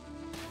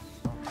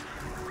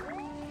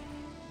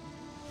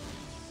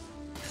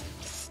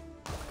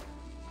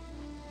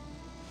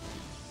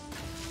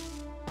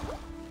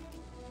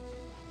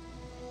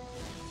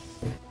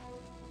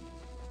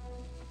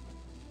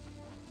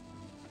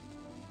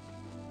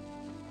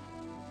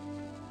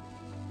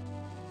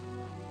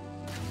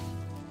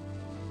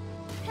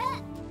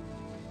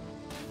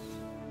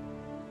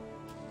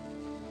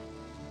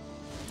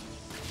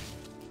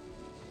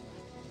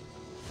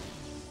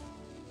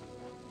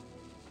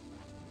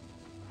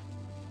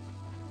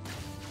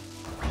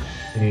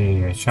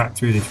 Hey, I shot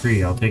through the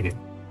tree. I'll take it.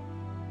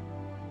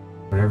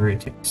 Whatever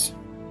it takes.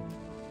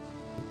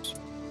 Oops.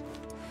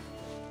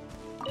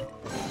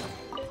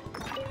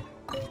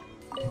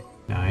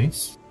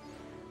 Nice.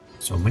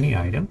 So many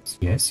items.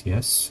 Yes,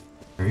 yes.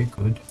 Very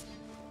good.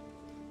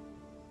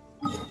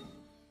 Alright,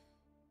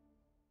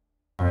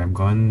 I'm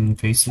going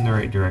facing the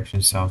right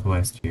direction,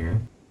 southwest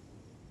here.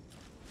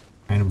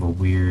 Kind of a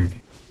weird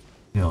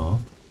hill.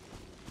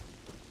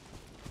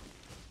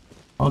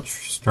 I'll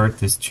start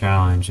this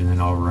challenge and then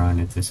I'll run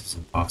if this is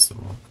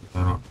impossible.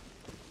 I don't.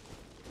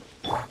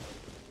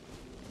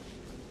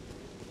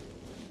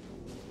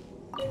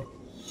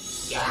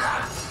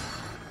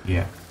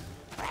 Yeah.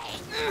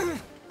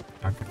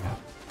 Not gonna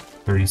happen.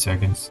 30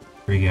 seconds.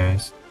 3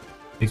 guys.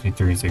 Takes me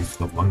 30 seconds to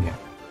kill 1 guy.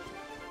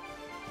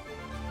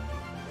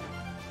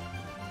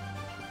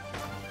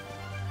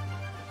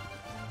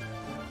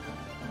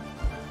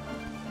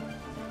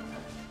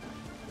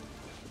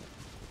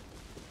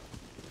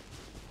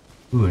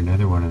 Ooh,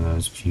 another one of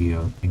those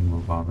Geo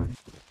thingamabobbers.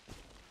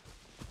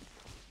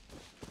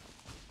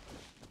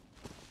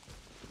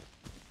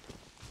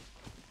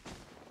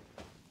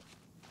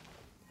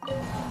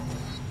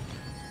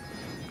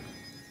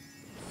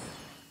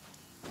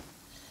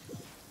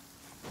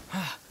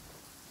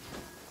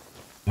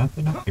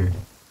 Nothing up here.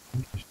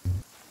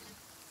 Interesting.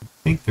 I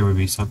think there would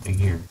be something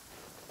here.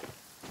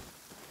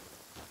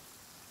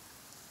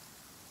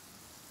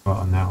 Well,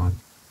 on that one.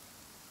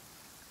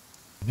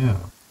 No.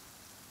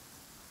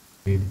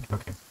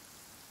 Okay.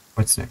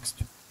 What's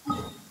next?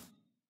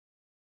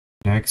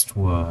 Next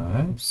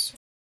was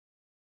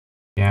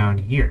down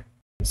here,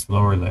 this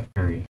lower left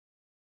area.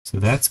 So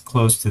that's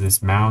close to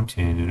this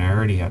mountain, and I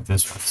already have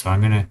this one. So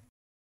I'm gonna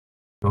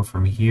go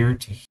from here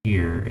to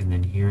here, and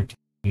then here to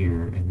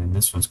here, and then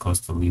this one's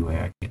close to leeway.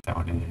 I can get that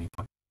one at any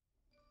point.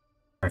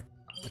 Alright,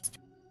 let's do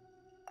it.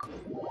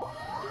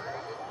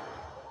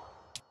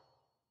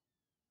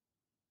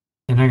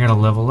 Then I gotta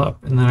level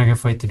up, and then I gotta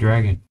fight the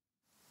dragon.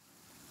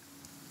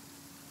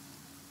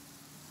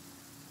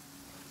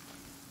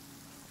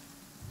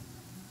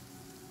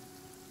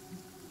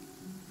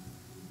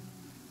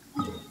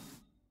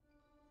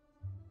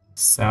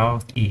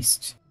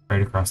 Southeast,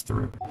 right across the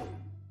river.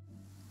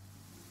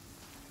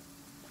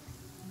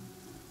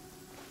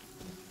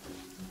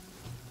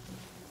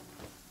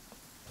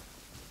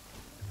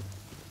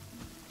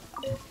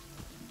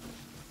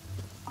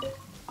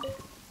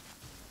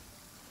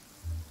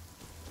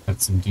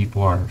 That's some deep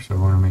water, so I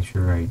want to make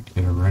sure I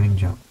get a running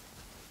jump.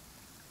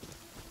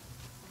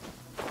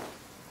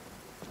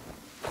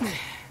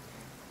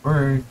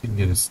 Or I can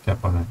get a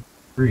step on a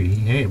tree.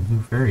 Hey, a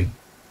blue fairy.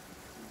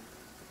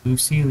 Blue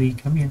Sealy,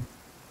 come here.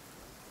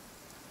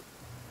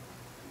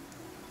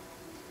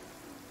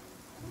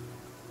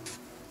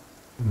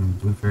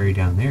 Blue fairy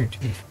down there,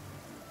 too.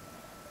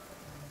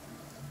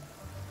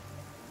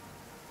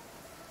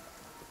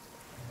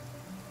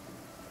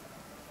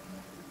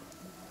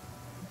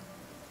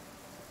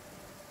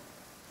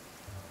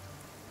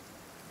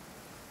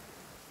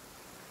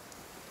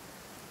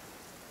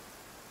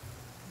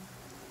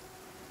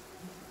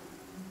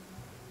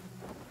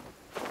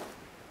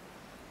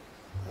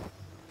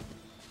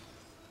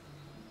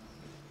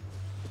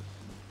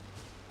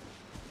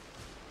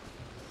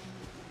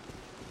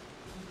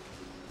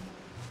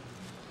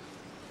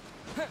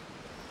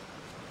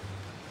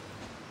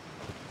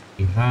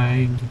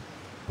 Behind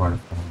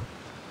waterfall.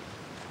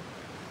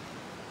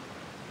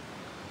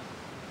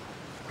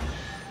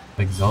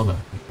 Like Zelda,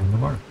 in the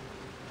water.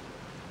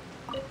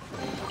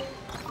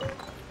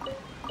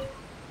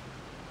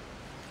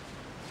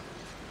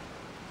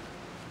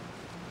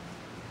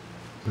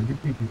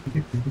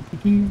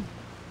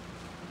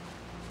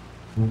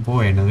 Oh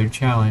boy, another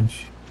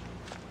challenge.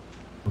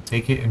 We'll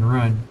take it and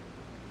run.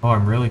 Oh,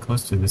 I'm really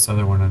close to this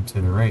other one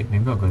to the right.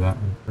 Maybe I'll go that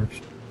one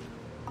first.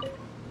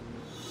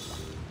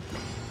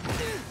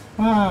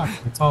 Ah,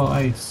 it's all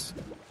ice.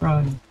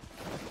 Run.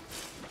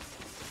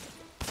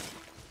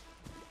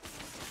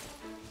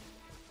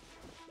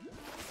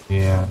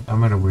 Yeah,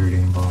 I'm at a weird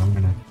angle. I'm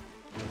gonna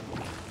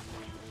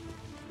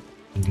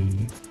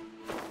leave.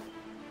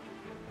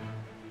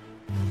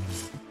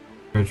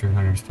 Treasure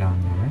hunter's down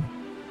there.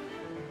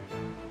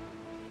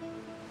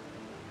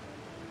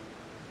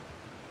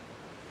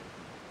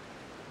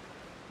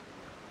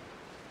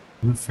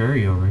 Blue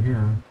fairy over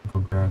here. Go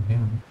grab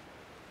him.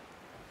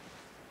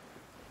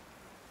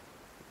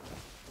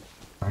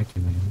 Try to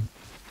man.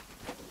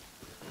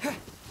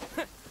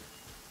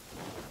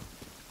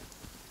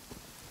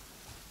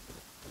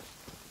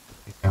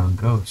 I found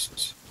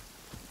ghosts.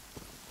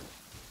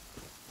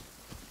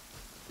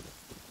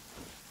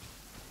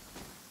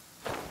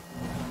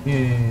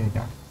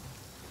 Yeah.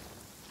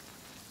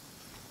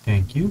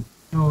 Thank you.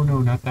 No,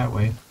 not that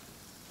way.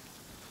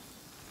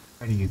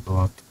 How do you go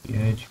up to the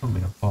edge? You want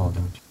me to fall,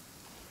 don't you?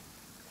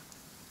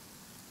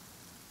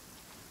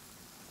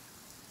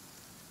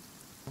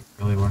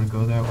 I really want to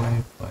go that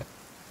way, but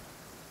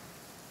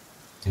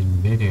it's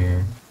in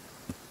midair.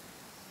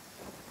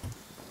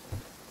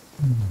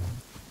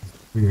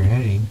 Where you're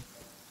heading,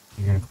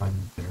 you're gonna climb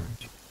up there,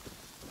 aren't you?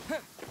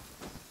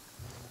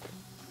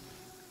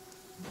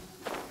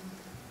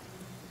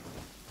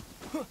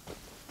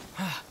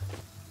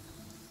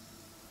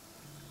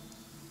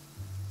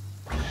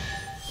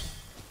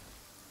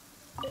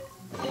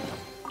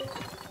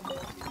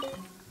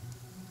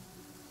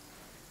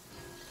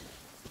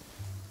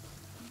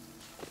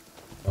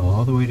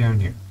 All the way down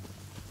here.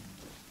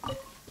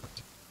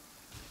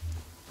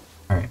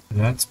 Alright,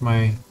 that's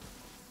my...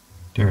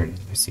 There it is.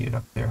 I see it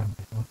up there on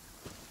the hill.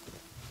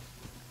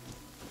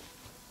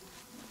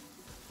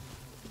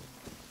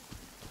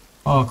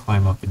 I'll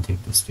climb up and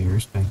take the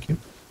stairs, thank you.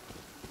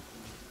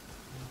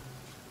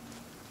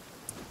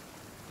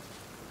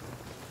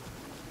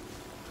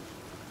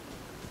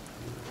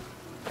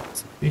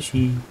 It's a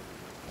fishy.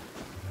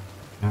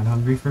 Not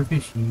hungry for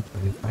fishy,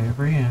 but if I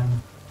ever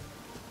am...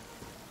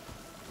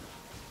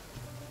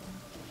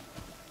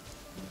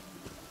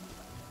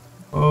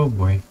 Oh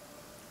boy.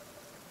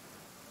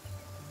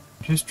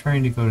 I'm just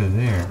trying to go to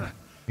there. I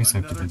guess I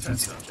have to do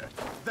these.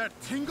 That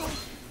tingle?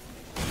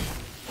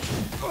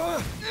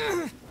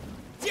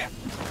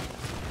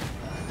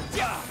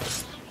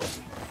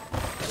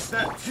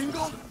 That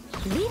tingle?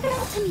 Leave it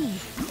all to me.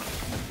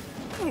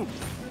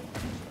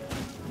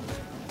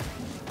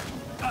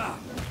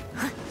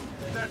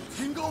 That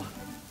tingle?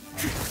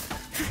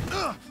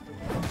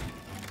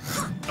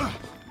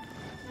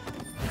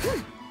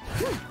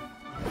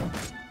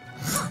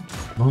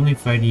 I'm only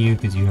fighting you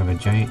because you have a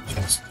giant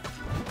chest.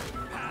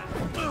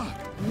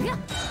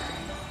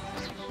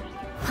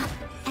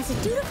 As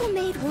a dutiful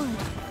maid would.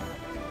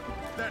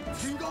 That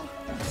tingle?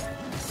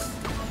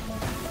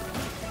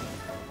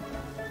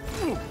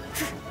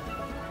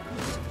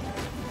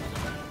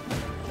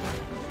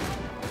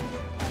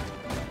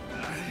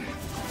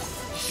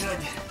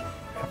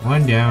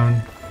 One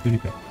down, two to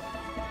go.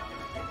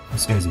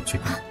 This guy's a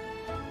chicken.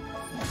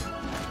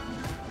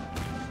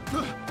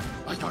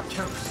 I got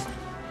careless.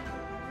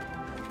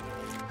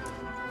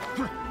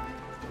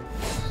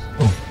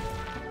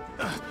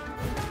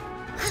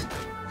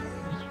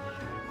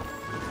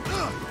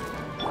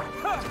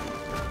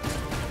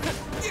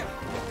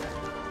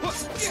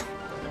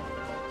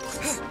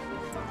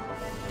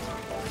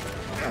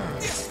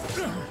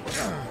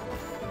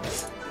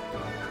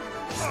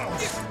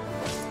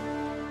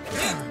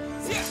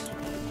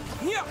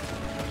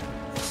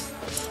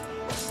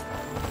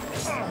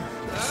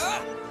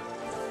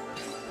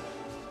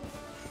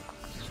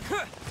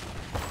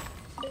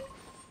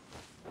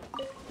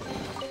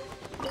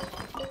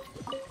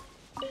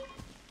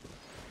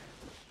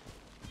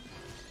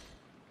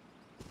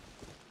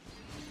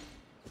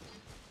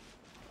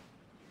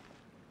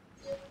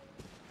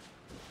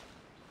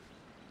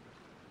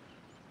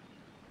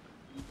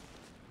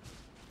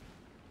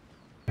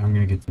 I'm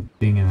gonna get the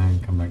thing and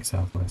then come back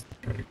southwest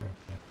and try to grab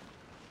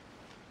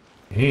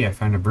that. Hey, I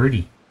found a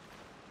birdie.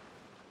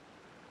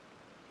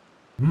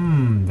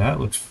 That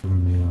looks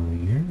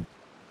familiar.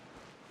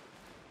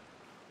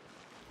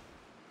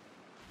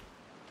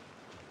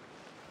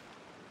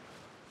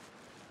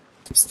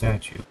 It's a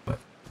statue, but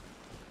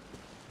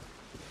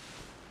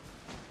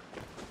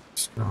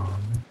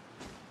strong.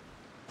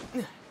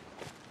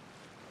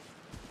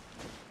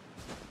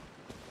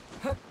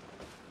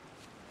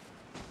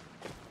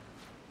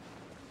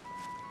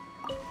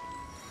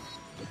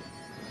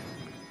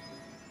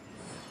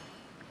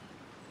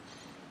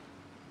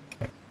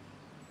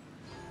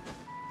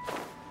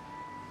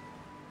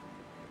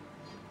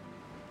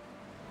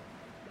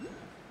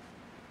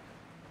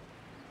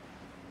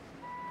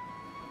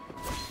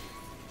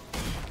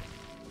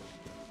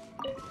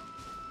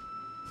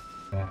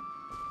 That.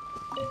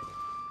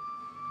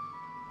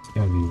 It's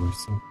gotta be worth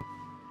something.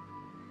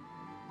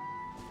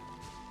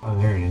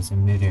 Oh, there it is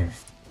in midair.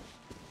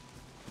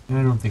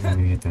 I don't think I'm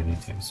gonna get that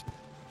anytime soon.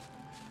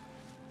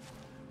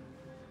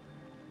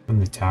 From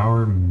the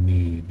tower,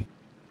 maybe.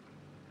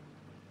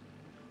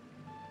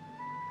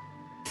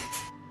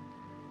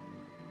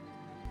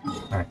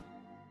 Alright.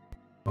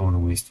 Don't want to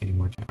waste any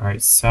more time.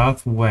 Alright,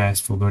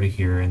 southwest, we'll go to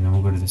here, and then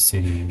we'll go to the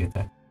city and get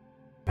that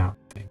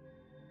mountain thing.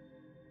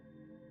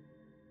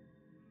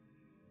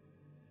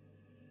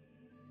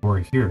 Or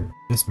here,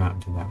 this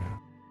mountain to that mountain.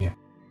 Yeah.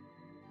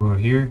 We'll go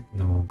here, and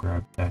then we'll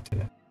grab that to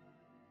that.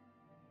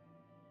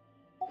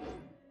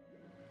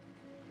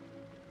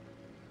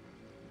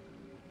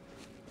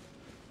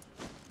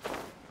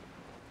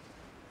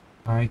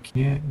 I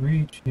can't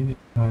reach it,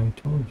 I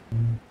told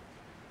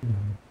you.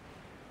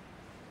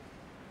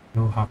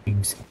 No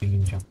hopping, skipping,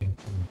 and jumping.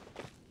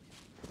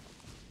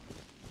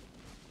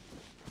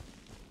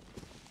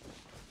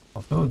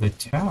 Although the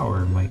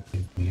tower might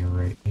give me a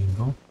right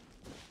angle.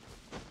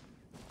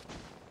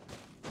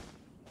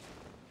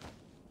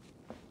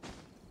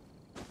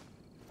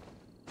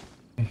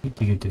 I hate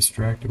to get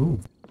distracted. Ooh.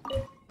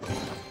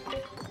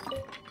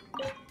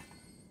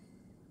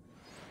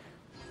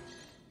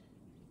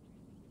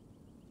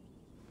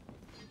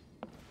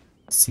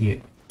 See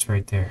it. It's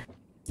right there.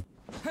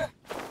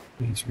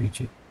 Please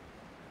reach it.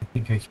 I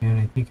think I can.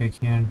 I think I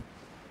can.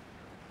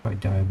 If I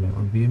dive, that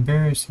would be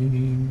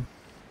embarrassing.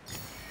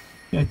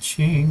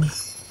 Cha-ching.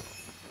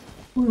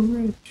 We're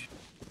rich.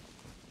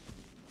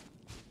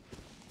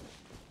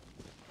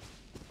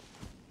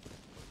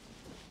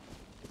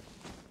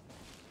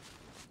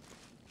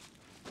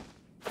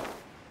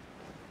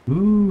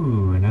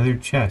 Ooh, another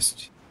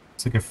chest.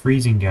 It's like a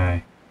freezing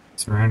guy,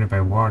 surrounded by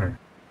water.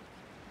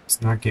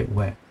 Let's not get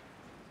wet.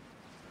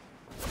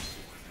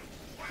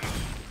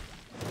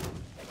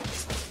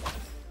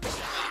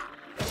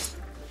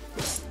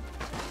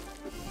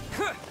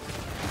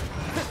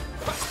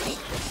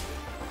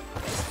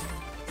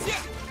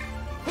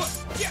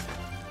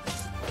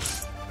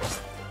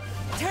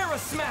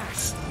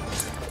 Smash!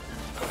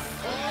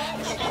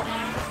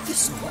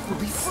 This one will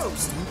be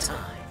frozen in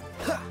time.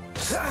 Ha!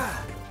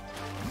 Ha!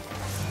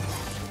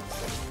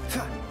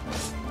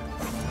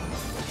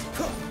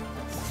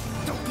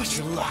 Don't push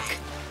your luck.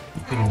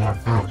 You could have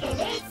knocked out.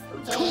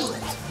 Cool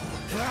it.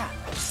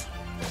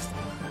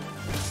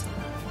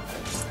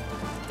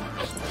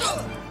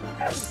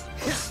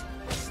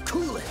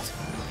 Cool it.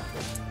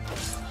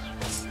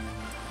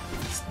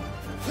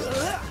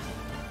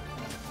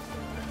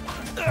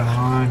 Come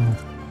on.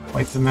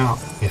 Wipe them out.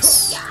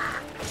 Yes.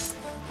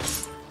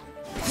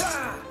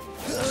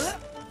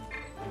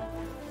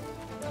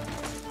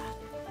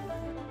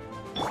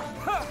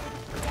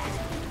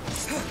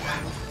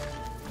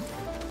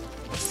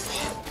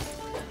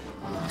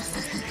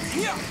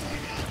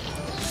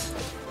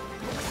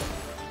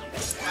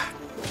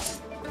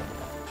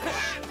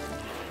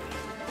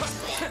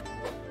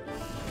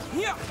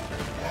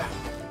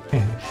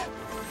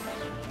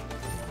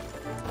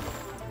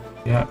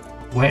 Yeah,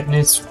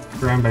 wetness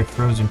surrounded by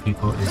frozen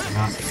people is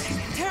not.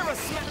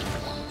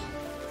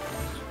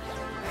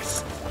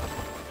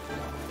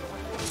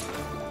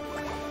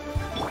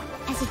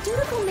 As a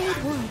dutiful maid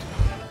would.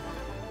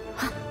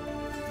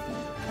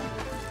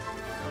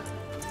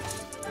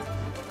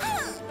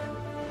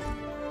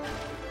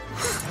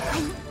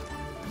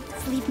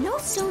 Leave no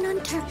stone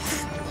unturned.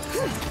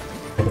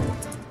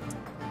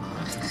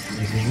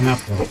 There's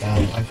enough of that.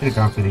 I should have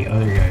gone for the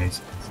other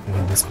guys instead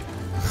of this guy.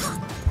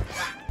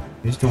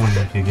 I just don't want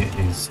him to get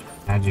his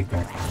magic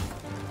back on.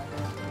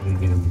 I'm gonna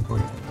get him before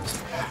he does.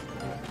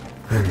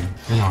 There we go.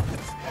 Turn off.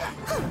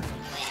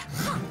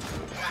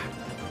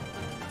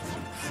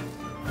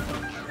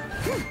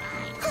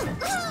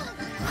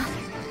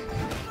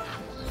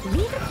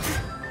 Leave it.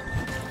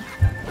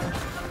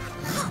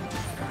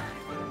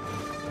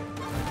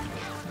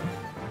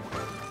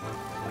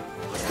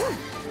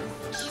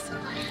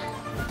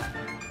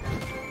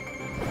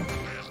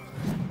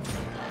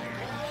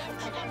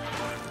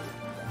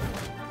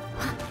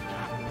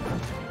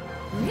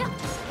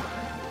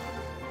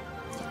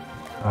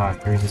 Ah,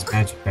 here's his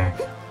magic back.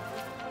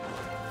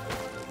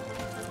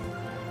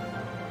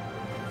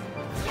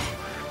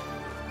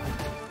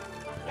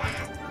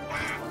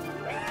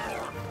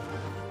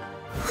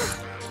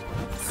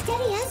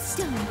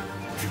 soon.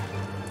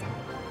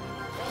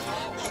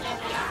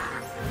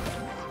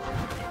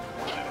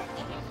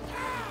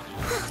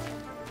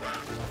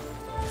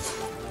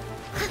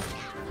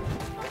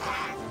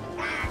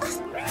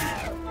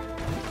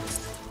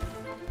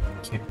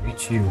 Can't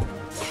reach you.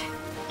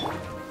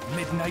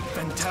 Midnight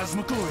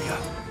Phantasmagoria.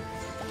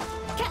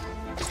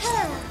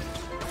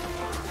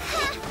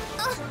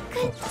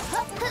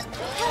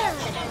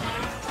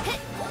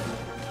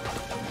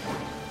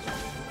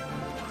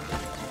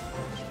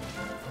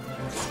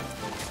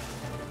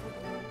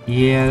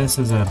 Yeah, this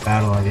is a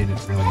battle I didn't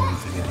really need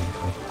to get into.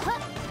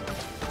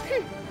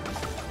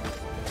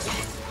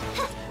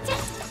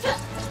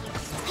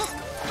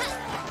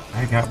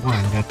 I got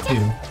one, got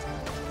two.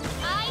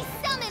 I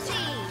summon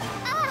thee!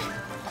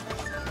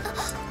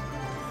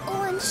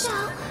 One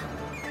shall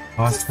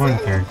Lost one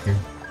character.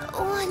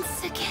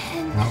 once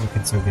again. Not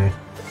looking so good.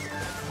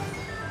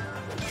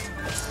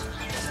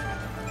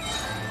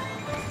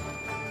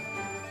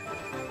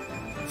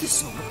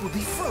 This moment will be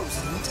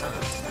frozen in time.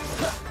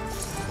 Huh.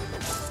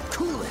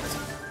 Cool it.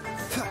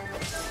 Huh.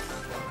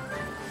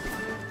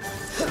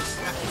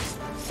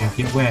 Can't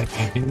get wet,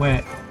 can't get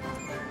wet.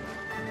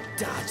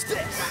 Dodge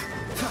this.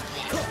 Huh.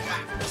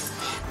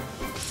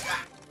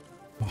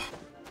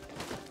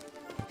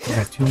 I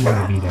got two more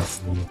to beat up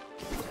for you.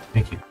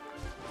 Thank you.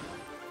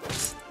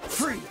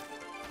 Free.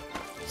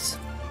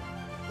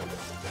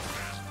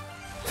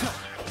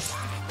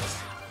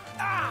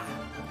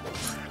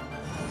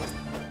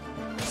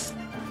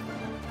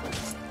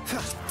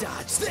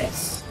 Dodge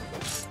this.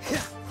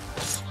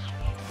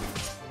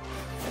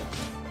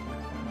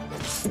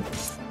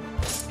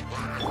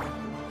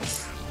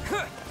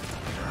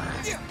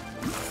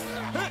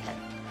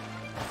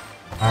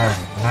 Alright,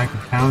 and I can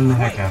pound the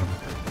heck out of him.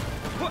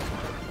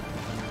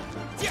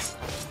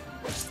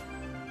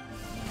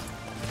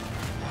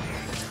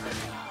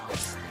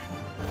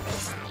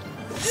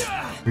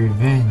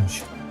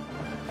 Revenge.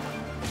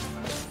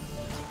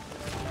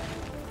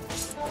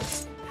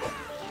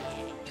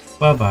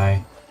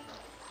 Bye-bye.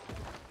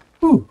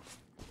 Whew.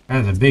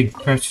 That was a big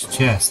precious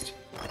chest.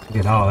 Look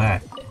at all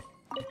that.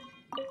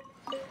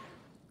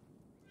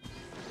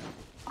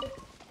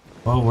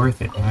 Well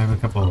worth it. I have a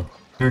couple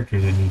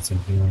characters that need some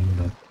healing,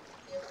 but...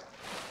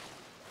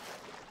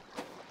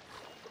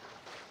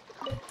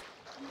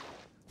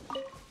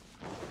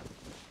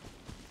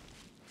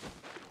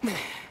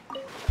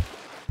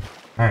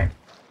 Alright.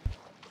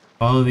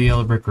 Follow the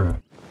yellow brick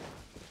road.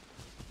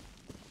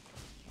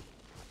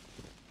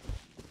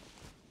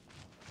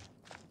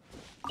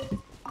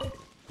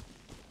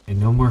 And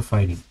no more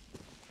fighting.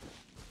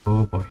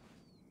 Oh boy.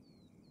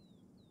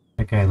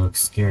 That guy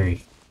looks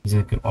scary. He's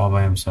like all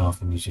by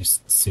himself and he's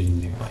just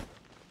sitting there like,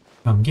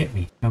 come get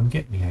me,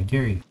 I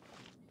dare you.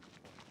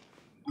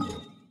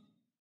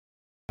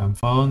 I'm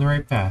following the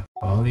right path.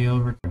 Follow the yellow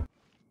brick road.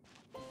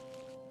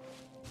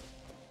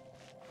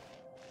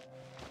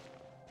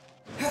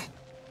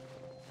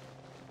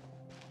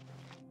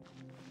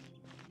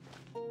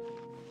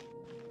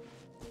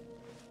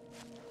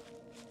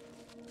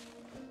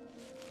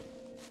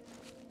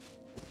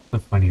 A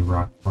funny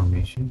rock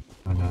formation.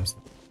 Oh no, it's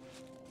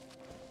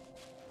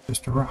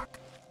just a rock.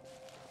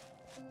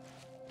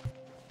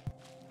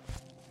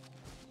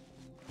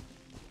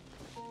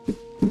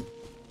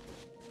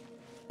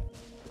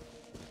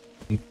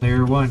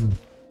 Player one,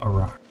 a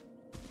rock.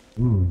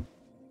 Ooh.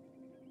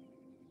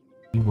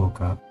 He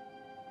woke up.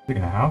 Look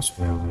at a house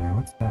way over there.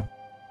 What's that?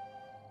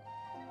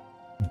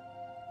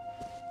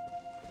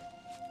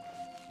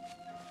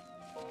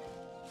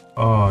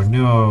 Oh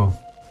no.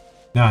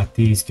 Not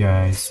these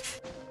guys.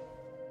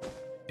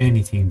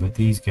 Anything but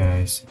these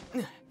guys.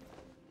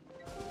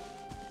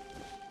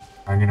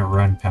 I'm gonna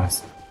run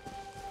past them.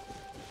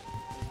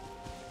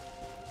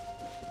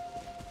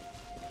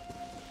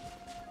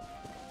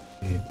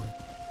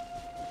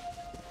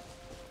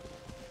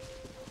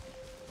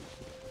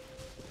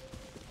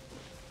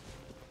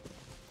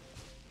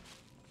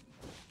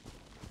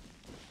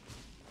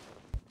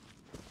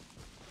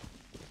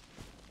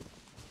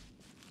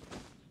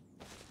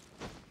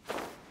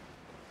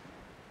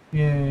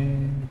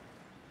 Yay.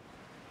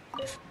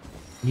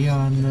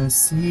 Beyond the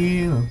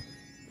seal.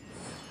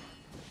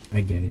 I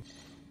get it.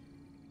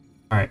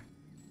 Alright.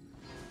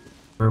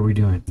 What are we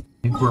doing? I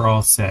think we're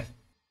all set.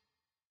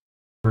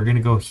 We're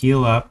gonna go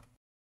heal up.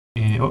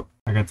 And oh,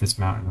 I got this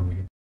mountain over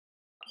here.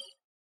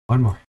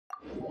 One more.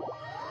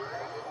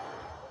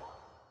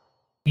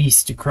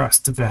 East across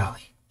the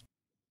valley.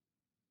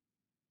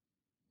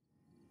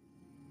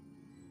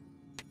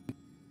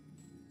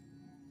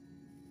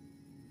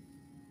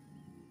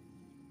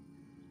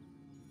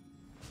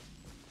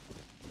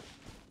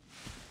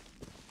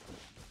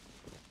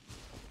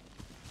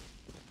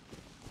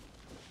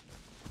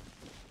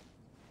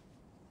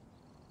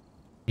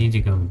 Need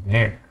to go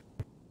there.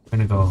 I'm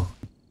gonna go.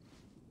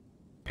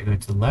 I go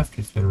to the left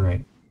or to the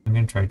right? I'm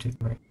gonna try to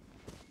the right.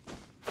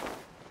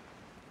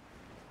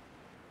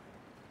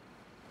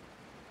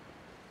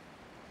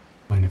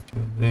 Might have to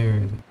go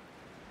there.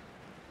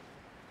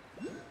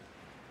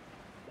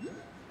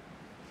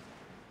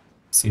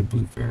 See a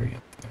blue fairy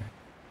up there.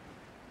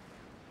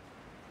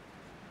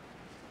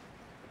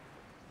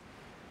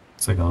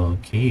 Looks like a little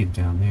cave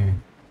down there.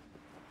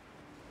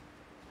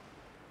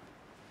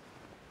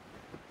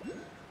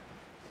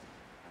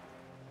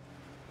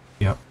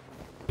 Yep.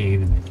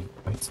 Cave and then you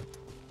fight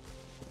something.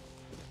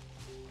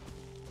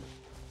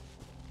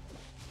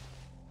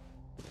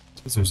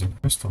 Says there's a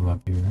crystal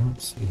up here. I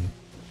don't see it.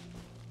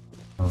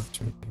 Oh,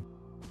 it's right there.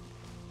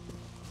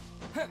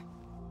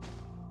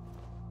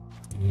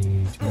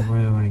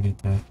 Where do I want to get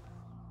that?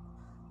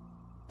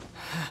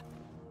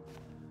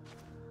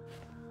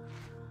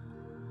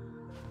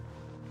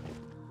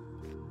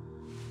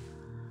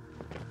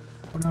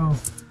 Oh no.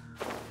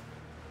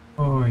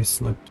 Oh, I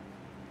slipped.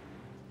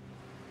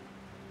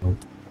 Nope.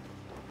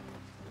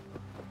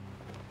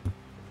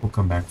 We'll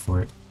come back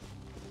for it.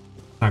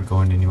 Not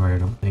going anywhere, I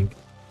don't think.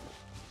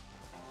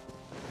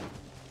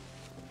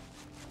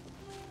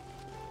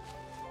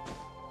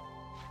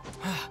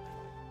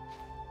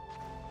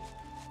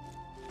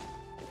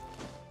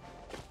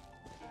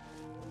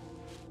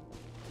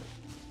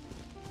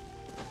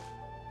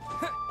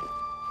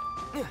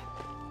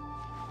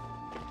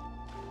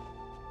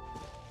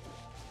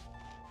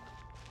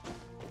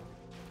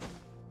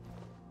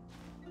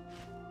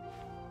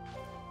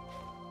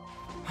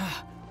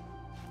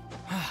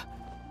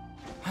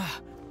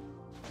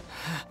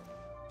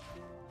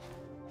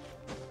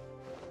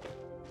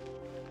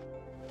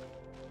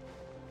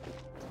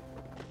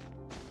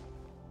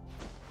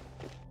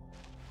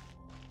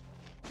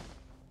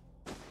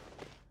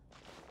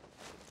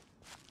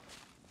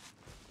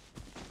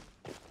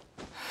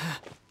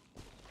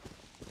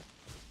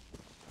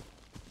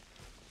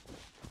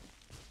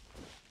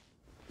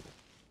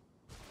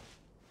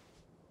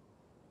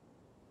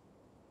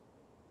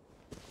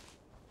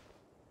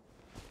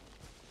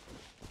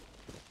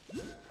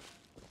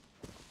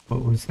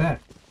 What was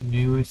that? Can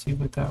you see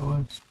what that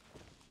was?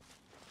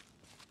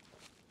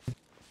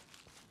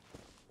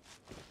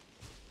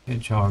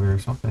 Hedgehog or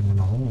something in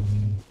a hole.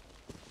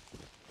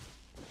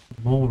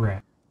 Mole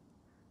rat.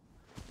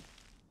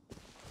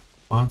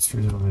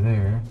 Monsters over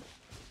there.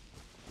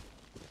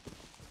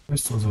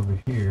 Crystals over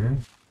here.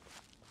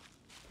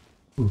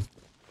 Ooh.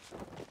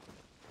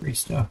 Free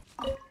stuff.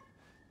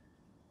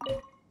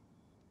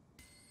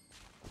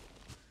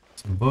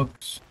 Some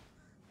books.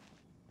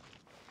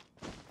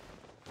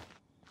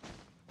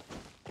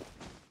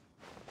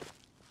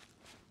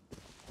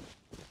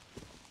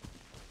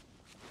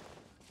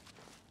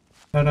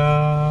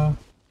 Ta-da!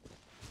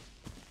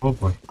 Oh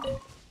boy.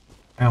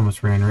 I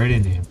almost ran right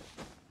into him.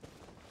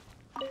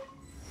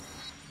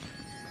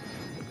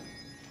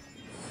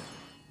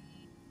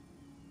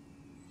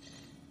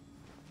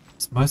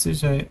 As much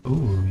as I...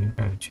 Ooh, you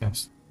got a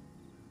chest.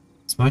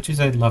 As much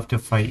as I'd love to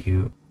fight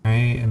you, I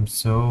am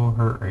so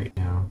hurt right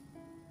now.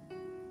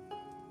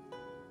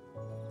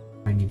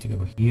 I need to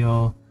go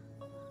heal.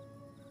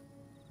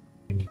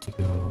 I need to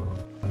go...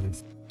 other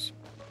things.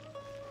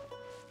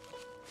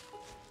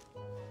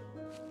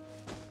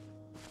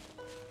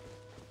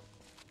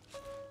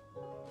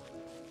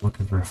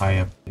 Looking for high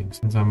up things.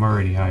 Since I'm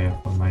already high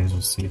up, I might as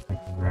well see if I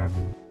can grab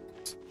it.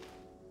 It's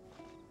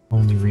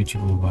only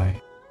reachable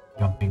by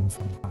jumping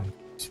from high.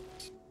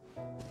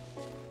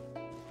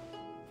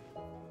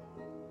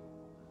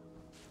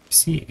 I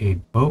see a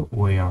boat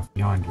way off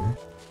yonder.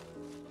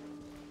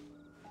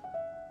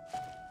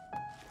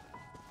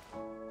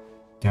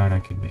 Doubt I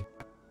could make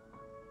that.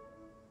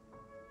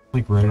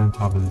 Like right on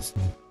top of this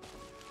thing.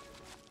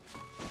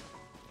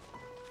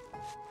 Is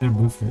that a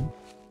blue fairy?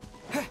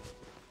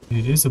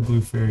 It is a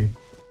blue fairy.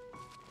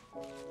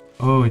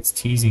 Oh, it's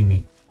teasing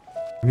me.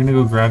 I'm gonna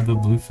go grab the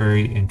blue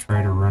fairy and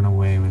try to run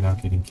away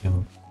without getting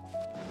killed.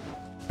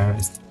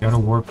 It's gotta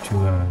warp to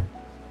a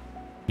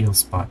heal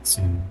spot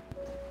soon.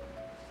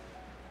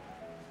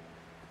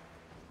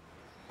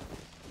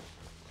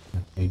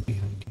 Right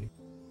behind you.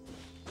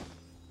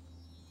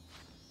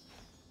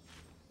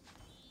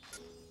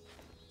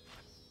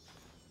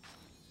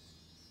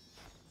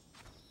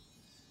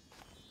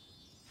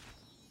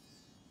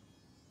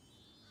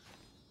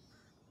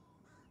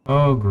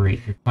 Oh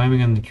great, you're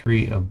climbing on the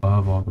tree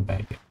above all the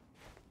baggage.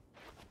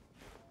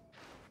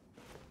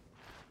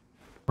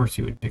 Of course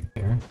you would pick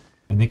there.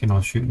 And they can all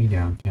shoot me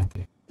down, can't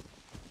they?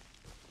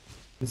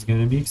 This is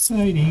gonna be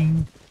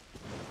exciting!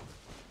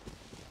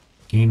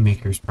 Game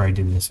makers probably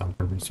did this on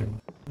purpose. They're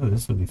like, oh,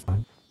 this will be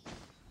fun.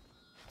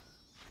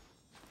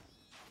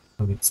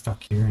 He'll get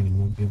stuck here and he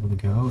won't be able to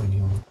go and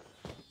he'll...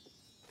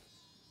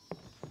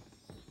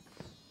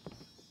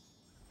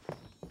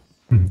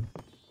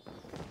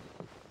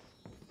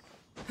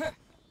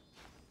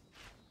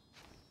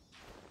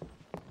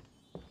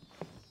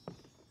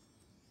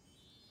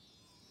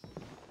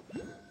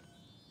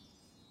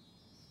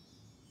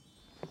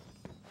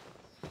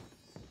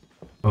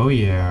 Oh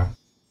yeah,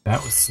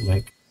 that was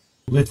slick.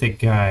 Lithic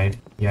guide.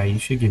 Yeah, you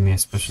should give me a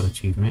special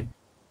achievement.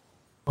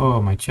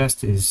 Oh, my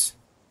chest is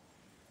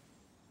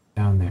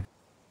down there.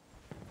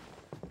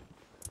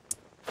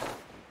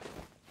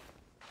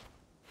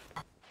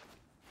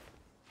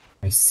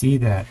 I see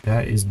that.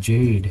 That is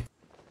jade.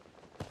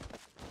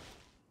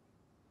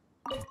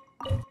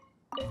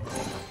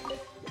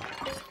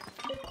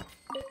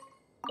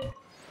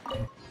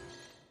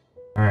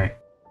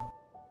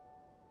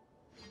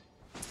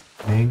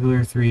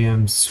 Regular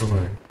 3M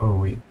sword. Oh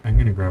wait, I'm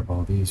gonna grab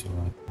all these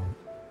while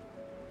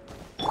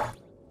I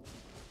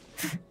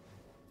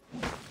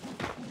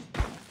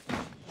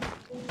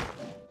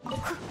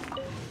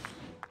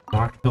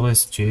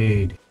Noctilus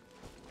Jade.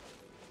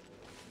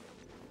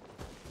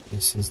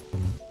 This is the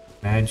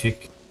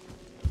magic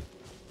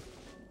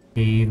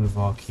cave of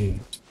all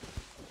caves.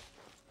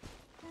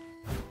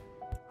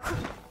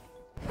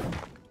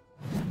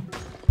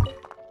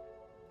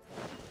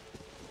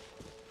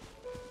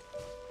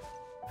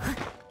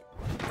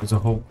 There's a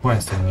whole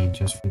quest I need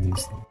just for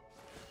these things.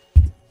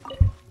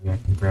 Maybe I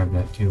can grab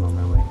that too on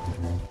my way to the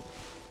dragon.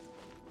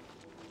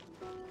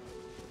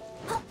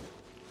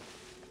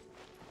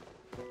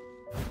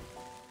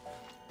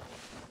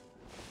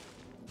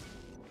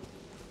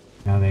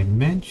 Now they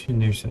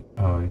mentioned there's a...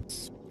 Oh,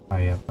 it's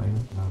high up. I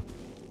don't know.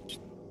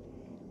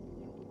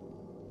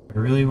 I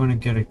really want to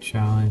get a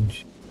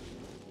challenge.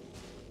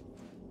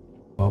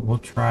 Well, we'll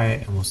try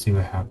it and we'll see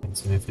what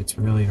happens. And if it's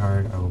really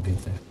hard, I will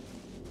get that.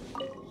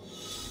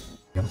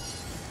 Yep.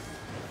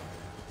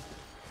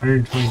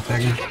 120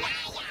 seconds.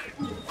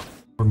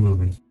 We're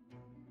moving.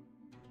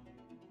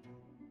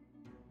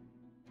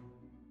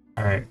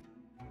 Alright.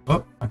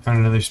 Oh, I found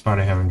another spot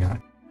I haven't got.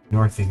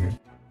 North of here.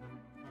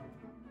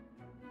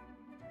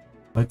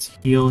 Let's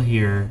heal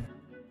here.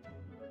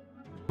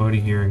 Go to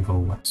here and go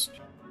west.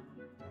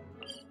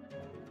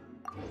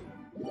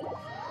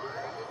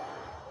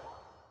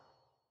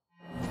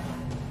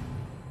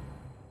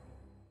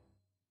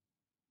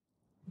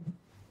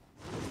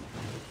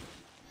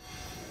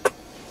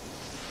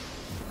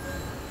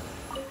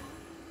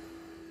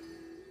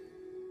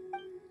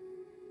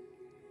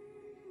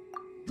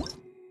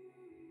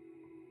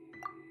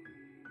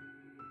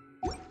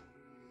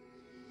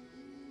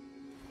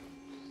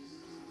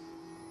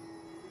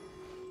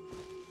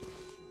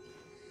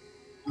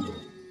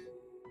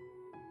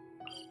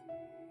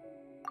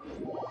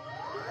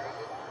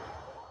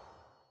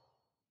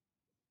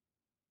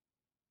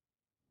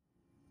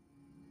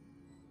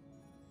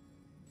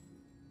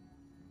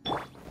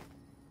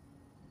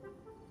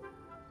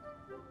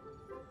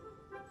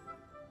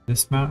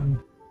 This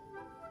mountain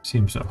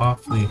seems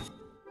awfully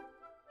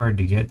hard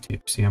to get to.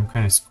 See, I'm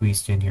kind of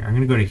squeezed in here. I'm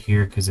going to go to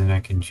here because then I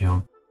can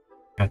jump.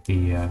 Got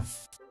the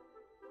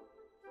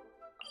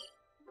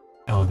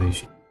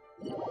elevation.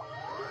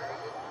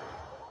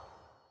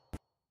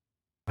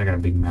 I got a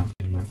big mountain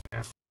in my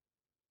path.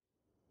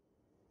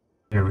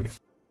 There we go.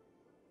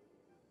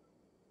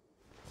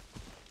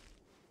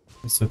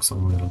 This looks a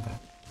little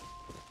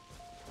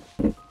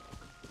better.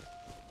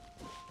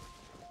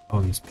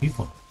 Oh, these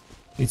people.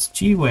 It's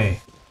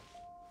G-Way.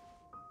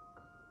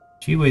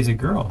 G-Way's a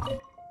girl.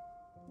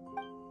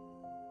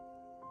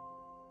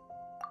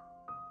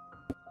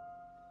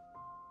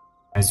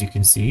 As you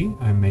can see,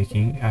 I'm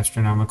making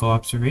astronomical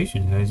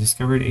observations. I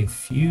discovered a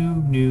few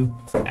new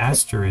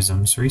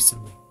asterisms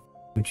recently.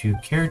 Would you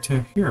care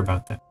to hear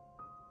about them?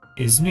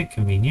 Isn't it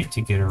convenient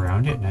to get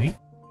around at night?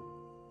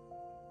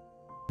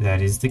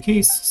 That is the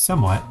case,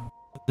 somewhat.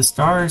 But the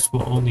stars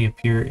will only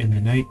appear in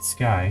the night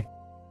sky,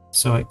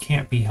 so it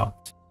can't be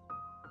helped.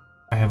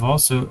 I have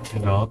also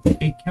developed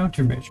a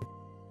countermeasure.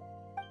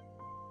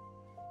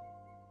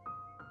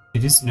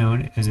 It is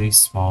known as a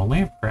small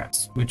lamp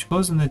press, which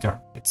glows in the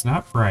dark. It's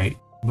not bright,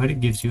 but it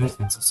gives you a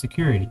sense of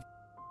security.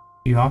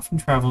 If you often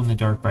travel in the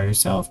dark by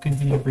yourself,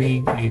 continue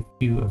bringing a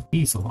few of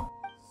these along.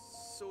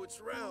 So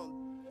it's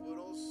round, but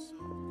also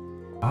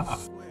Ah,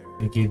 square.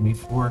 they gave me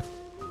 4.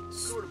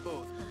 Sort of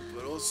both,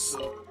 but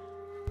also.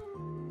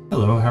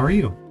 Hello, how are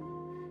you?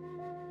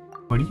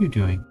 What are you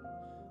doing?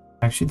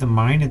 Actually, the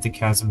mine at the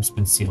chasm's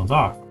been sealed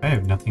off. I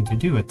have nothing to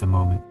do at the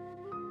moment.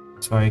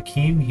 So I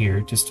came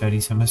here to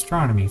study some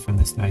astronomy from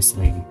this nice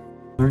lady.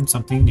 Learn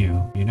something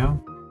new, you know?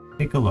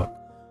 Take a look.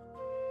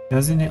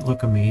 Doesn't it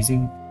look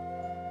amazing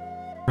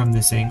from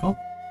this angle?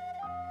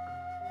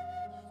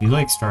 You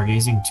like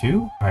stargazing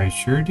too? I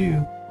sure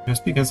do.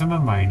 Just because I'm a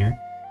miner,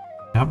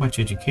 not much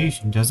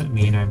education doesn't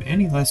mean I'm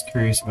any less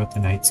curious about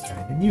the night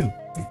sky than you.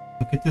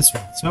 Look at this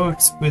one. So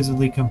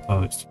exquisitely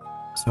composed.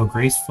 So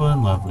graceful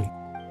and lovely.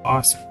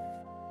 Awesome.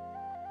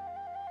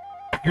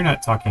 You're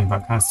not talking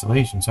about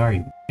constellations, are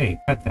you?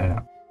 Hey, cut that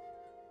out.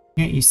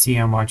 Can't you see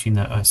I'm watching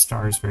the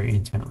stars very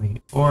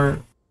intently? Or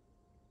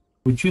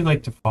would you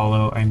like to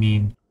follow? I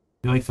mean,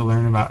 would you like to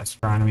learn about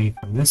astronomy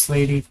from this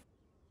lady?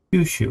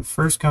 Do shoot.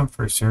 First come,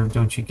 first serve.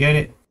 Don't you get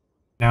it?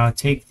 Now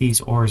take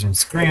these oars and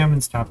scram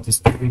and stop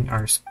disturbing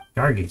our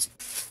stargazing.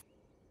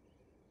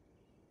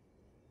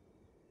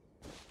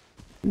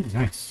 Ooh,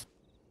 nice.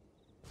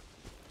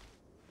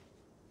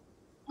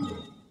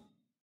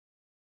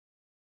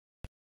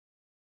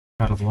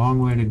 Got a long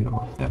way to go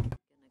with that. Gonna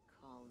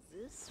call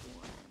this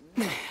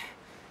one.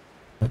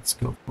 Let's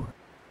go for it.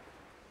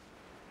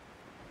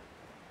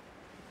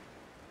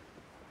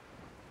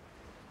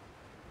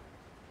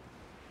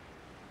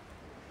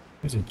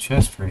 There's a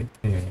chest right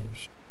there.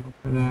 Should I go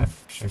for that?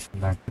 Should I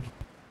come back to it?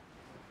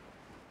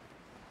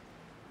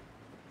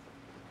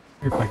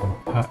 If I can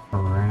cut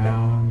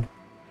around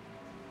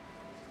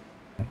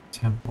that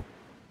temple.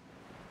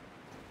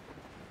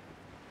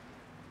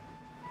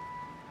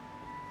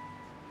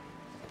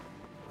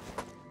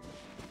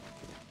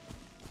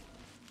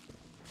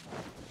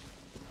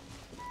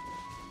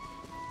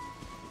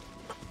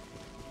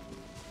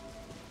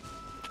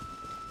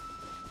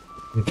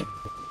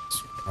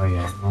 Oh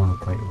yeah, I want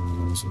to fight one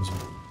of those. Those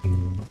are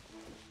pain.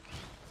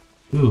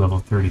 Ooh, level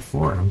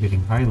 34. I'm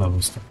getting high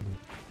level stuff.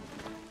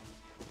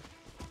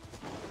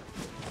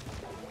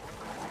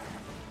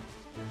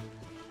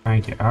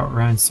 Trying to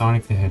outrun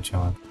Sonic the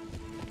Hedgehog.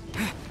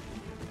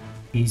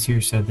 Easier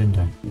said than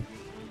done.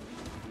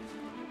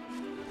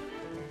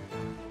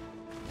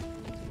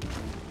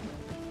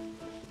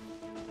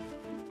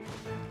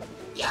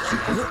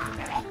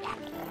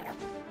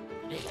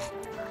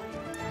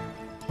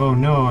 Oh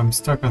no, I'm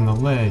stuck on the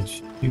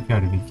ledge. You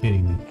gotta be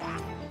kidding me.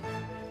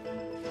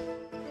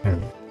 There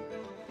we go.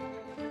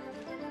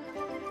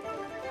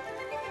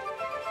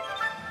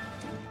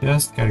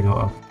 Just gotta go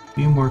up a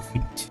few more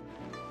feet.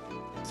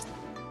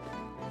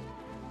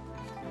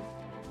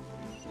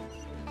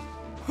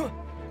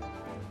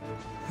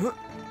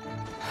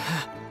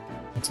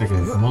 Looks like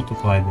I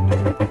multiplied the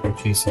number of people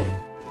chasing me.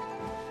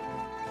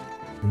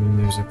 And then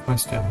there's a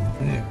quest down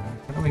there.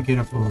 How do I get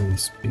up over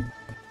this big...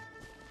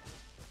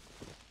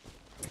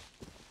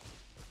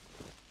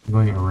 I'm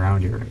going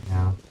around it right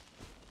now.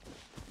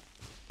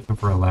 Looking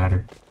for a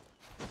ladder.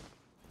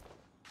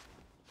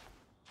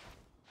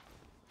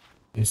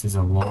 This is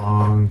a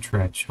long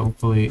stretch.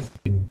 Hopefully I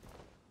can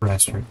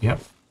rest right.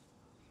 Yep.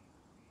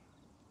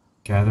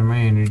 Gather my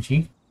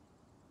energy.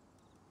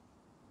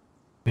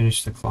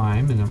 Finish the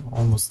climb and I'm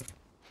almost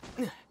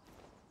there.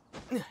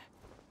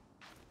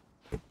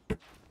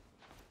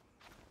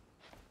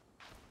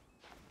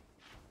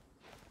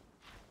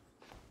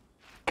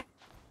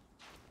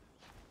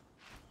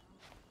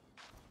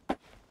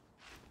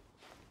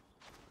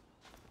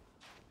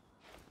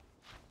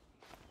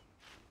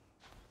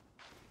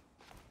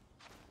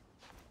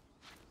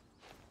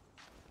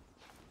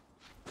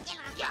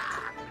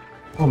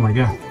 Oh my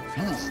god.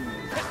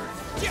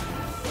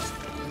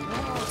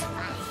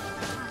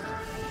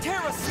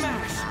 Terra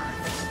Smash!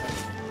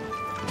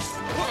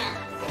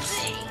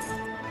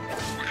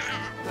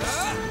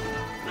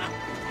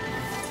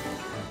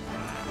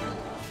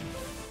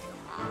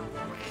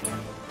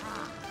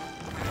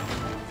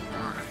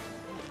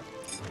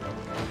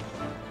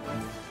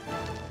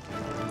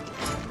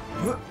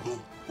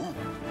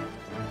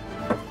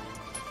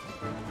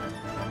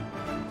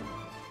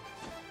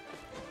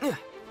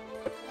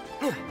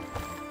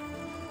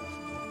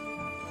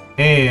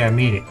 Hey, I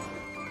made it.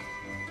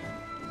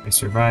 I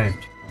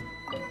survived.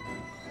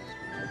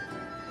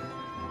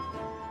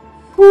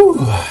 Whew.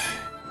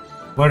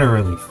 What a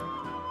relief.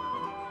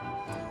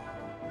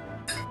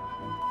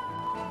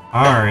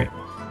 Alright.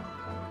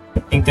 I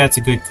think that's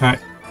a good cut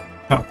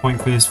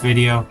point for this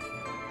video.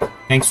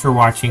 Thanks for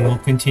watching. We'll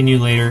continue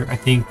later. I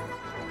think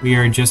we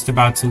are just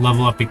about to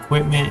level up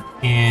equipment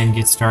and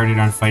get started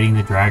on fighting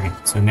the dragon.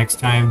 So next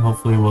time,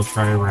 hopefully we'll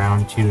try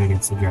round 2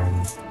 against the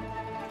dragon.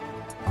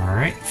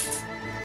 Alright.